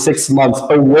over 6 months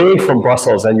away from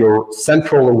Brussels and your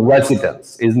central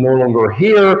residence is no longer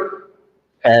here,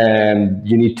 and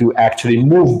you need to actually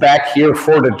move back here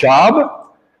for the job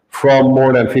from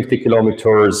more than 50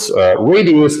 kilometers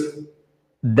radius,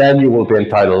 then you will be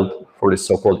entitled for this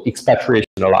so-called expatriation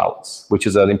allowance, which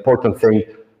is an important thing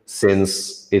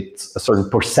since it's a certain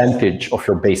percentage of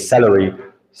your base salary.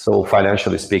 So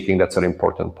financially speaking, that's an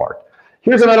important part.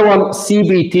 Here's another one,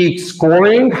 CBT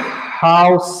scoring.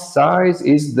 How size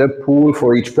is the pool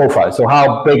for each profile? So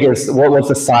how big is, what's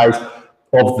the size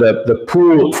of the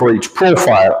pool for each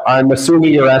profile? I'm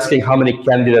assuming you're asking how many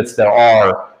candidates there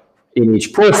are in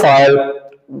each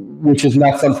profile, which is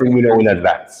not something we know in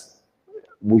advance.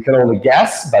 We can only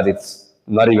guess, but it's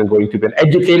not even going to be an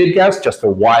educated guess, just a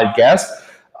wild guess.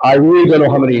 I really don't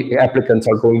know how many applicants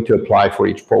are going to apply for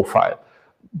each profile.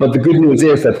 But the good news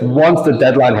is that once the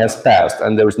deadline has passed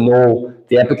and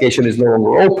the application is no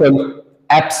longer open,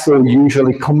 EPSO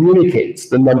usually communicates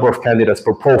the number of candidates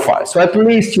per profile. So at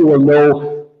least you will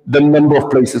know the number of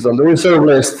places on the reserve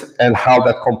list and how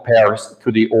that compares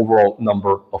to the overall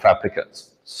number of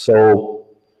applicants. So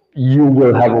you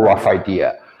will have a rough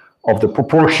idea of the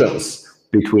proportions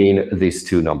between these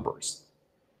 2 numbers.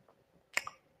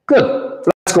 Good.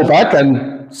 Let's go back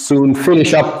and soon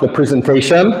finish up the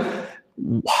presentation.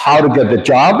 How to get the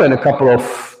job and a couple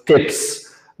of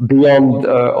tips beyond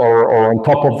or on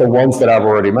top of the ones that I've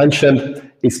already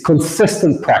mentioned is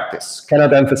consistent practice.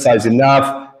 Cannot emphasize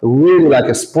enough, really like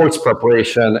a sports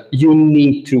preparation, you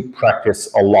need to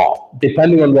practice a lot.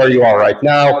 Depending on where you are right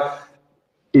now,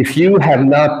 if you have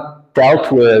not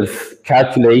dealt with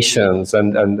calculations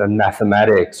and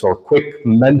mathematics or quick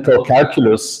mental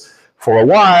calculus for a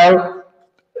while,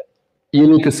 you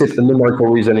need to sit the numerical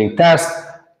reasoning test.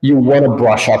 You want to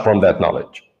brush up on that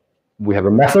knowledge. We have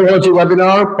a methodology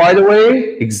webinar, by the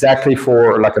way, exactly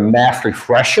for like a math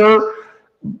refresher,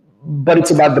 but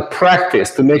it's about the practice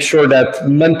to make sure that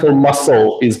mental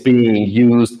muscle is being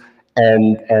used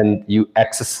and you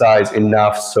exercise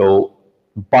enough so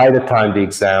by the time the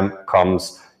exam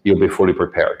comes, you'll be fully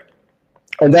prepared.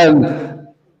 And then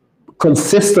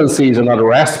consistency is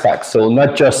another aspect. So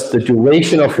not just the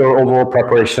duration of your overall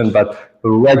preparation, but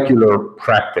regular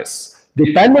practice.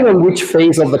 Depending on which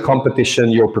phase of the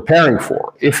competition you're preparing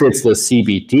for. If it's the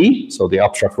CBT, so the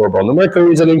abstract verbal numerical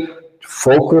reasoning,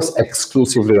 focus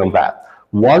exclusively on that.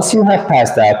 Once you have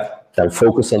passed that, then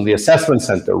focus on the assessment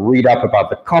center, read up about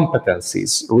the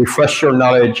competencies, refresh your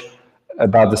knowledge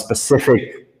about the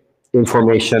specific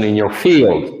information in your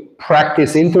field,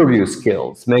 practice interview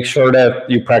skills. Make sure that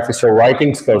you practice your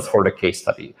writing skills for the case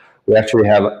study. We actually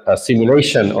have a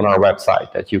simulation on our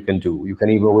website that you can do. You can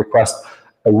even request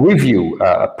a review,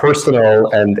 a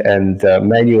personal and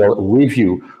manual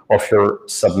review of your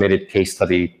submitted case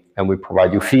study, and we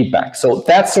provide you feedback. So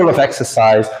that sort of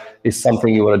exercise is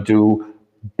something you want to do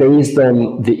based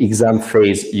on the exam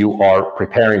phase you are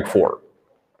preparing for.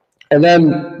 And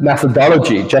then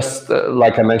methodology, just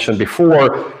like I mentioned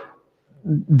before,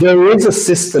 there is a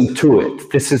system to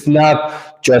it. This is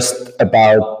not just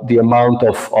about the amount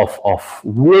of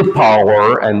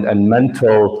willpower and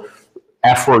mental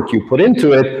effort you put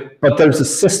into it, but there's a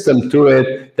system to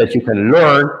it that you can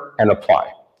learn and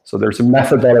apply. So there's a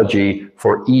methodology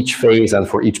for each phase and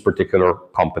for each particular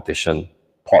competition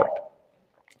part.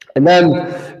 And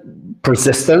then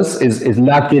persistence is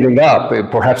not giving up.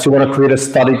 Perhaps you want to create a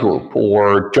study group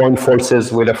or join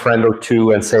forces with a friend or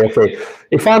two and say, okay,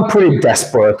 if I'm pretty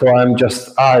desperate or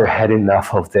I had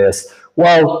enough of this,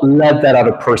 well, let that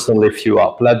other person lift you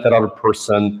up. Let that other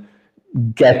person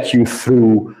get you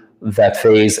through that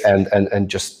phase and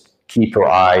just keep your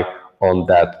eye on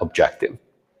that objective.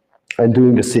 And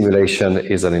doing the simulation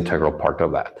is an integral part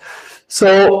of that.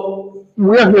 So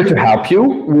we are here to help you.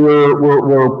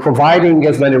 We're providing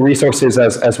as many resources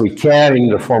as we can in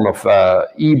the form of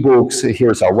ebooks.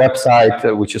 Here's our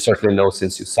website, which you certainly know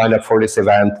since you signed up for this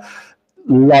event.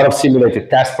 A lot of simulated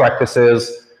test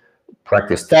practices,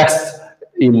 practice tests,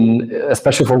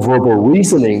 especially for verbal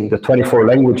reasoning. The 24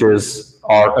 languages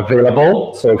are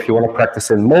available. So if you want to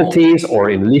practice in Maltese or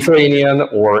in Lithuanian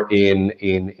or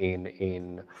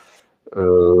in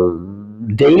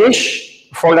Danish,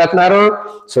 for that matter,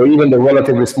 so even the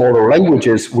relatively smaller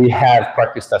languages, we have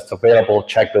practice tests available.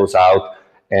 Check those out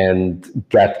and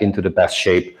get into the best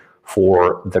shape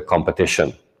for the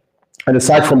competition. And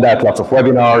aside from that, lots of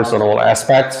webinars on all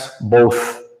aspects,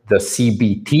 both the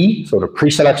CBT, so the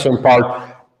pre-selection part,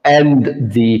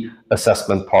 and the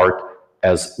assessment part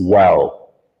as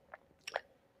well.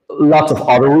 Lots of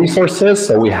other resources.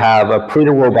 So we have a pretty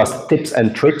robust tips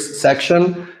and tricks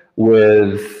section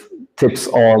with tips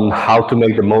on how to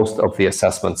make the most of the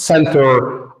assessment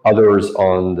center, others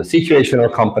on the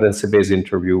situational competency-based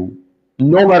interview.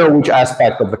 No matter which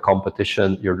aspect of the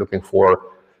competition you're looking for,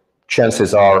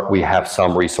 chances are we have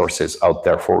some resources out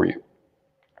there for you.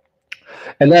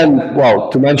 And then,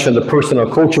 well, to mention the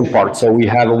personal coaching part, so we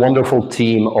have a wonderful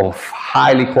team of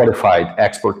highly qualified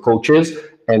expert coaches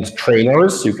and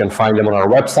trainers. You can find them on our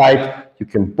website. You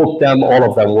can book them. All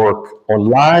of them work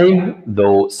online,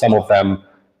 though some of them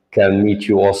can meet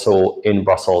you also in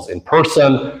Brussels in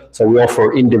person. So we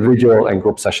offer individual and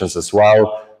group sessions as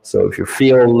well. So if you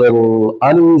feel a little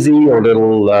uneasy or a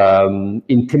little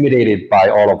intimidated by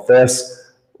all of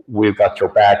this, we've got your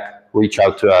back. Reach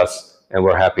out to us, and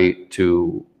we're happy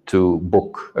to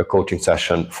book a coaching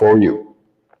session for you.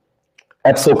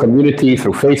 EPSO community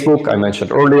through Facebook, I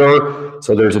mentioned earlier.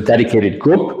 So there's a dedicated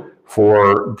group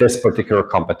for this particular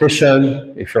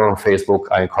competition. If you're on Facebook,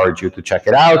 I encourage you to check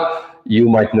it out. You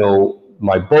might know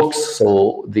my books,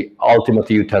 so the Ultimate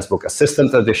EU Textbook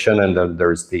Assistant Edition, and then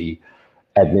there's the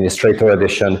Administrator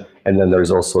Edition, and then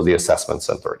there's also the Assessment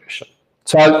Center Edition.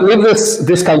 So I'll leave this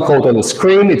discount code on the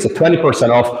screen. It's a 20%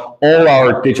 off all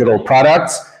our digital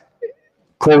products.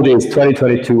 Code is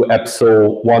 2022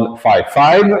 EPSO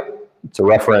 155. It's a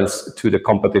reference to the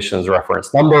competition's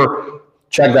reference number.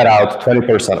 Check that out,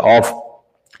 20% off.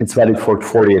 It's valid for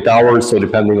 48 hours, so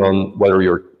depending on whether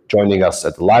you're joining us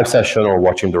at the live session or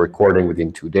watching the recording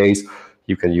within 2 days,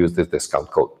 you can use this discount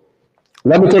code.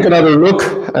 Let me take another look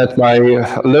at my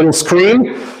little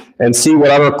screen and see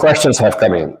what other questions have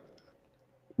come in.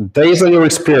 Based on your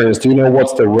experience, do you know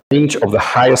what's the range of the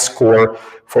highest score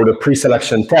for the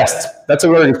pre-selection test? That's a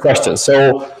very good question.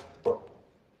 So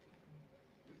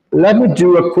let me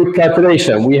do a quick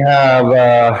calculation. We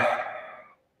have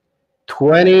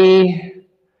 20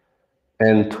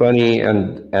 and 20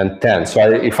 and 10.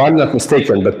 So if I'm not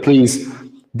mistaken, but please,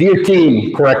 dear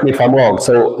team, correct me if I'm wrong.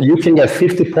 So you can get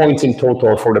 50 points in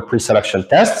total for the pre-selection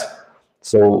test.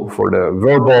 So for the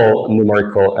verbal,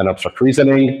 numerical, and abstract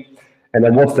reasoning. And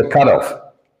then what's the cutoff?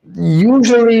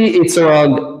 Usually it's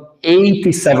around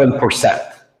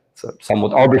 87%. It's a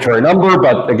somewhat arbitrary number,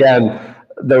 but again,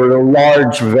 there are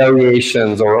large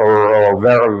variations or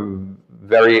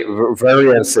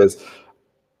variances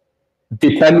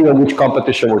depending on which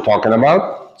competition we're talking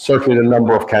about, certainly the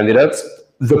number of candidates,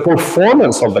 the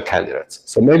performance of the candidates.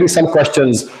 So maybe some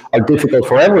questions are difficult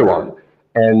for everyone,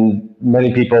 and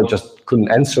many people just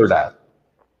couldn't answer that,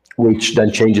 which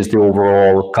then changes the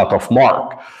overall cutoff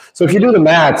mark. So if you do the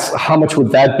maths, how much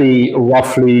would that be?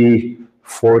 Roughly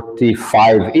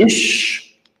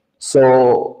 45-ish.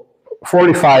 So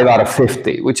 45 out of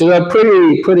 50, which is a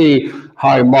pretty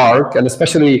high mark, and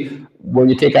especially when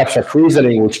you take abstract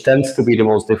reasoning, which tends to be the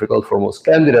most difficult for most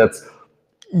candidates,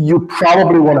 you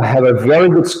probably want to have a very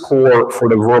good score for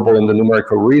the verbal and the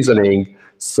numerical reasoning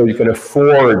so you can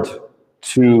afford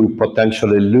to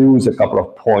potentially lose a couple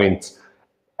of points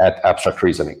at abstract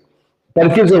reasoning. But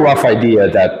it gives you a rough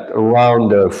idea that around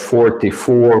the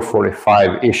 44,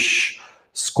 45-ish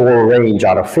score range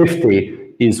out of 50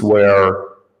 is where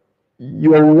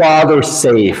you're rather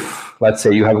safe. Let's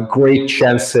say you have great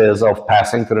chances of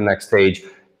passing to the next stage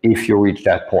if you reach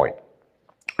that point.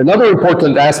 Another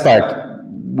important aspect,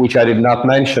 which I did not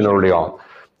mention early on,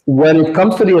 when it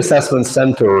comes to the assessment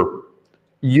center,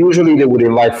 usually they would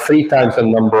invite 3 times the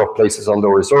number of places on the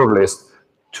reserve list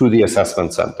to the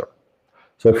assessment center.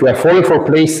 So if you have 44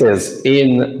 places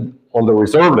on the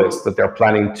reserve list that they're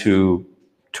planning to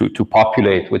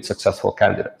populate with successful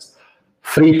candidates,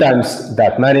 3 times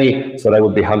that many, so that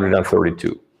would be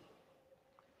 132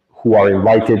 who are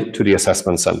invited to the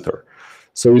assessment center.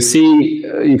 So you see,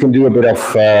 you can do a bit of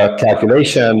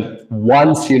calculation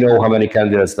once you know how many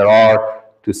candidates there are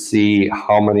to see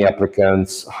how many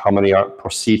applicants, how many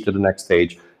proceed to the next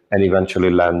stage and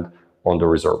eventually land on the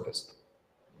reserve list.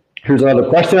 Here's another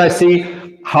question I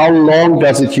see. How long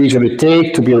does it usually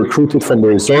take to be recruited from the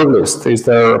reserve list? Is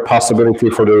there a possibility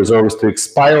for the reserve list to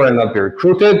expire and not be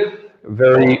recruited?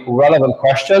 Very relevant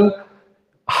question.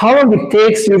 How long it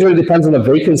takes usually depends on the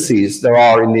vacancies there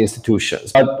are in the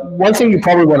institutions. But one thing you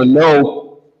probably want to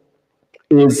know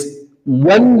is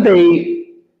when they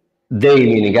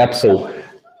meaning EPSO,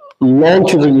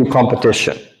 launches a new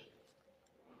competition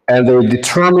and they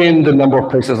determine the number of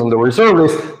places on the reserve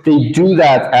list, they do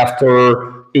that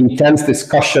after intense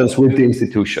discussions with the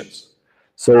institutions.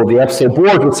 So the EPSO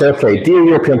board would say, okay, dear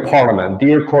European Parliament,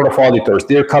 dear Court of Auditors,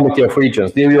 dear Committee of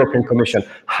Regions, dear European Commission,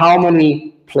 how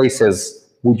many places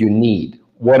would you need?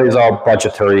 What are the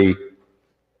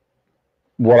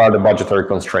budgetary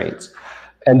constraints?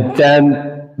 And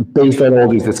then based on all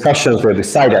these discussions, they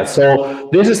decide that. So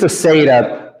this is to say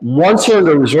that once you're on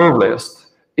the reserve list,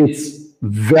 it's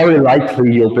very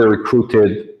likely you'll be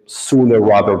recruited sooner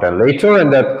rather than later,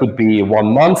 and that could be 1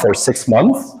 month or 6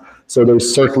 months. So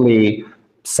there's certainly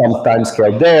some time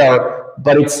scale there,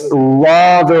 but it's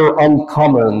rather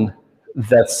uncommon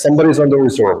that somebody's on the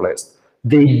reserve list.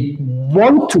 They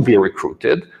want to be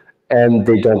recruited and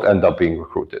they don't end up being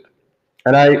recruited.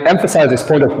 And I emphasize this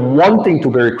point of wanting to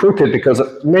be recruited because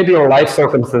maybe your life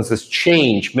circumstances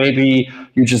change. Maybe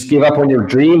you just give up on your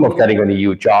dream of getting an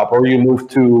EU job, or you move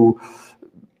to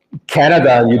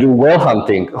Canada and you do whale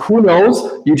hunting. Who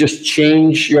knows? You just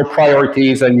change your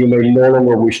priorities and you may no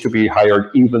longer wish to be hired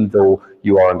even though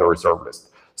you are on the reserve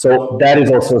list. So that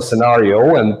is also a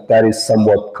scenario and that is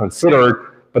somewhat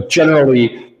considered, but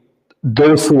generally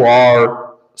those who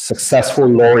are successful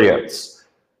laureates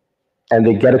and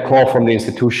they get a call from the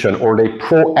institution or they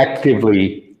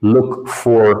proactively look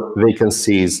for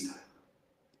vacancies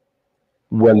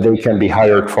when they can be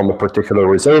hired from a particular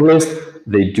reserve list,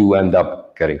 they do end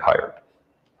up getting hired.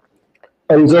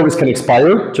 A reserve list can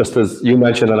expire, just as you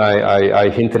mentioned and I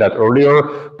hinted at earlier,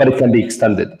 but it can be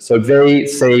extended. So if they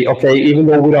say, okay, even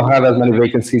though we don't have as many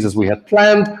vacancies as we had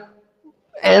planned,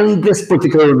 and this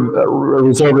particular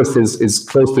reserve list is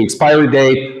close to expiry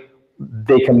date,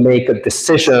 they can make a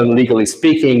decision, legally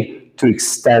speaking, to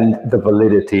extend the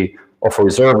validity of a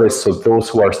reserve list so those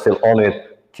who are still on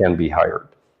it can be hired.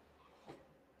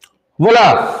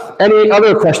 Voila! Any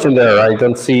other question there? I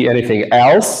don't see anything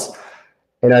else.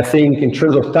 And I think in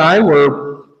terms of time,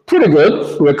 we're pretty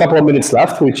good. We have a couple of minutes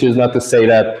left, which is not to say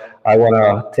that I want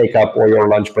to take up all your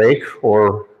lunch break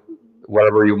or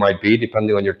wherever you might be,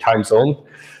 depending on your time zone.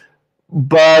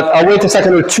 But I'll wait a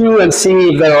second or two and see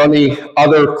if there are any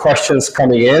other questions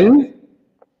coming in.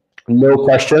 No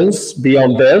questions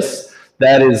beyond this.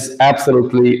 That is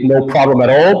absolutely no problem at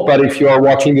all. But if you are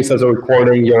watching this as a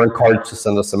recording, you're encouraged to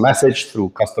send us a message through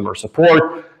customer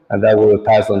support, and that will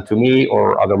pass on to me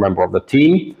or other member of the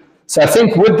team. So I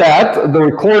think with that, the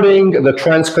recording, the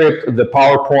transcript, the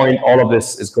PowerPoint, all of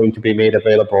this is going to be made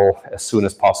available as soon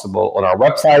as possible on our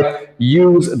website.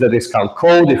 Use the discount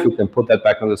code. If you can put that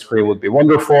back on the screen, would be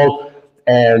wonderful.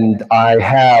 And I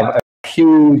have a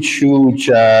huge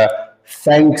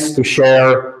thanks to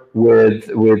share with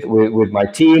my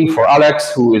team, for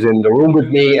Alex, who is in the room with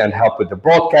me and helped with the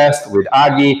broadcast, with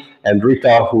Agi and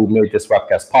Rita, who made this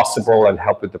webcast possible and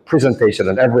helped with the presentation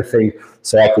and everything.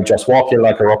 So I could just walk in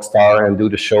like a rock star and do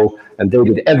the show, and they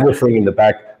did everything in the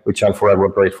back which I'm forever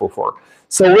grateful for.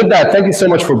 So with that, thank you so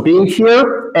much for being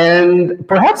here. And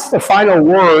perhaps the final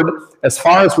word, as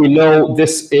far as we know,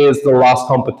 this is the last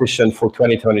competition for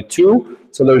 2022.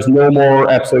 So there's no more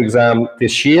EPSO exam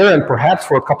this year, and perhaps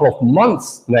for a couple of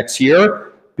months next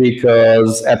year,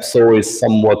 because EPSO is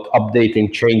somewhat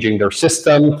updating, changing their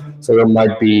system. So there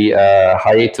might be a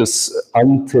hiatus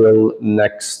until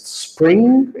next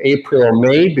spring, April or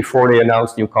May, before they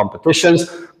announce new competitions.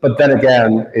 But then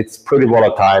again, it's pretty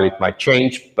volatile. It might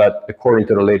change, but according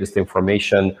to the latest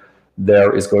information,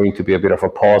 there is going to be a bit of a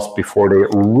pause before they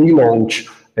relaunch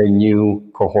a new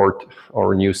cohort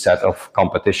or a new set of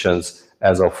competitions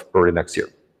as of early next year.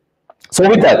 So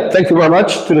with that, thank you very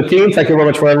much to the team. Thank you very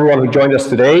much for everyone who joined us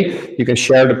today. You can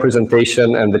share the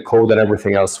presentation and the code and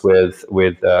everything else with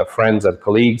friends and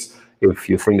colleagues if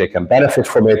you think they can benefit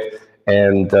from it,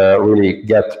 and really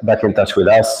get back in touch with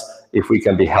us if we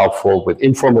can be helpful with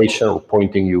information or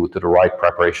pointing you to the right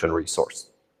preparation resource.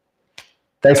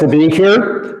 Thanks for being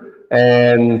here,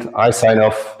 and I sign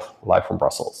off live from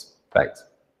Brussels. Thanks.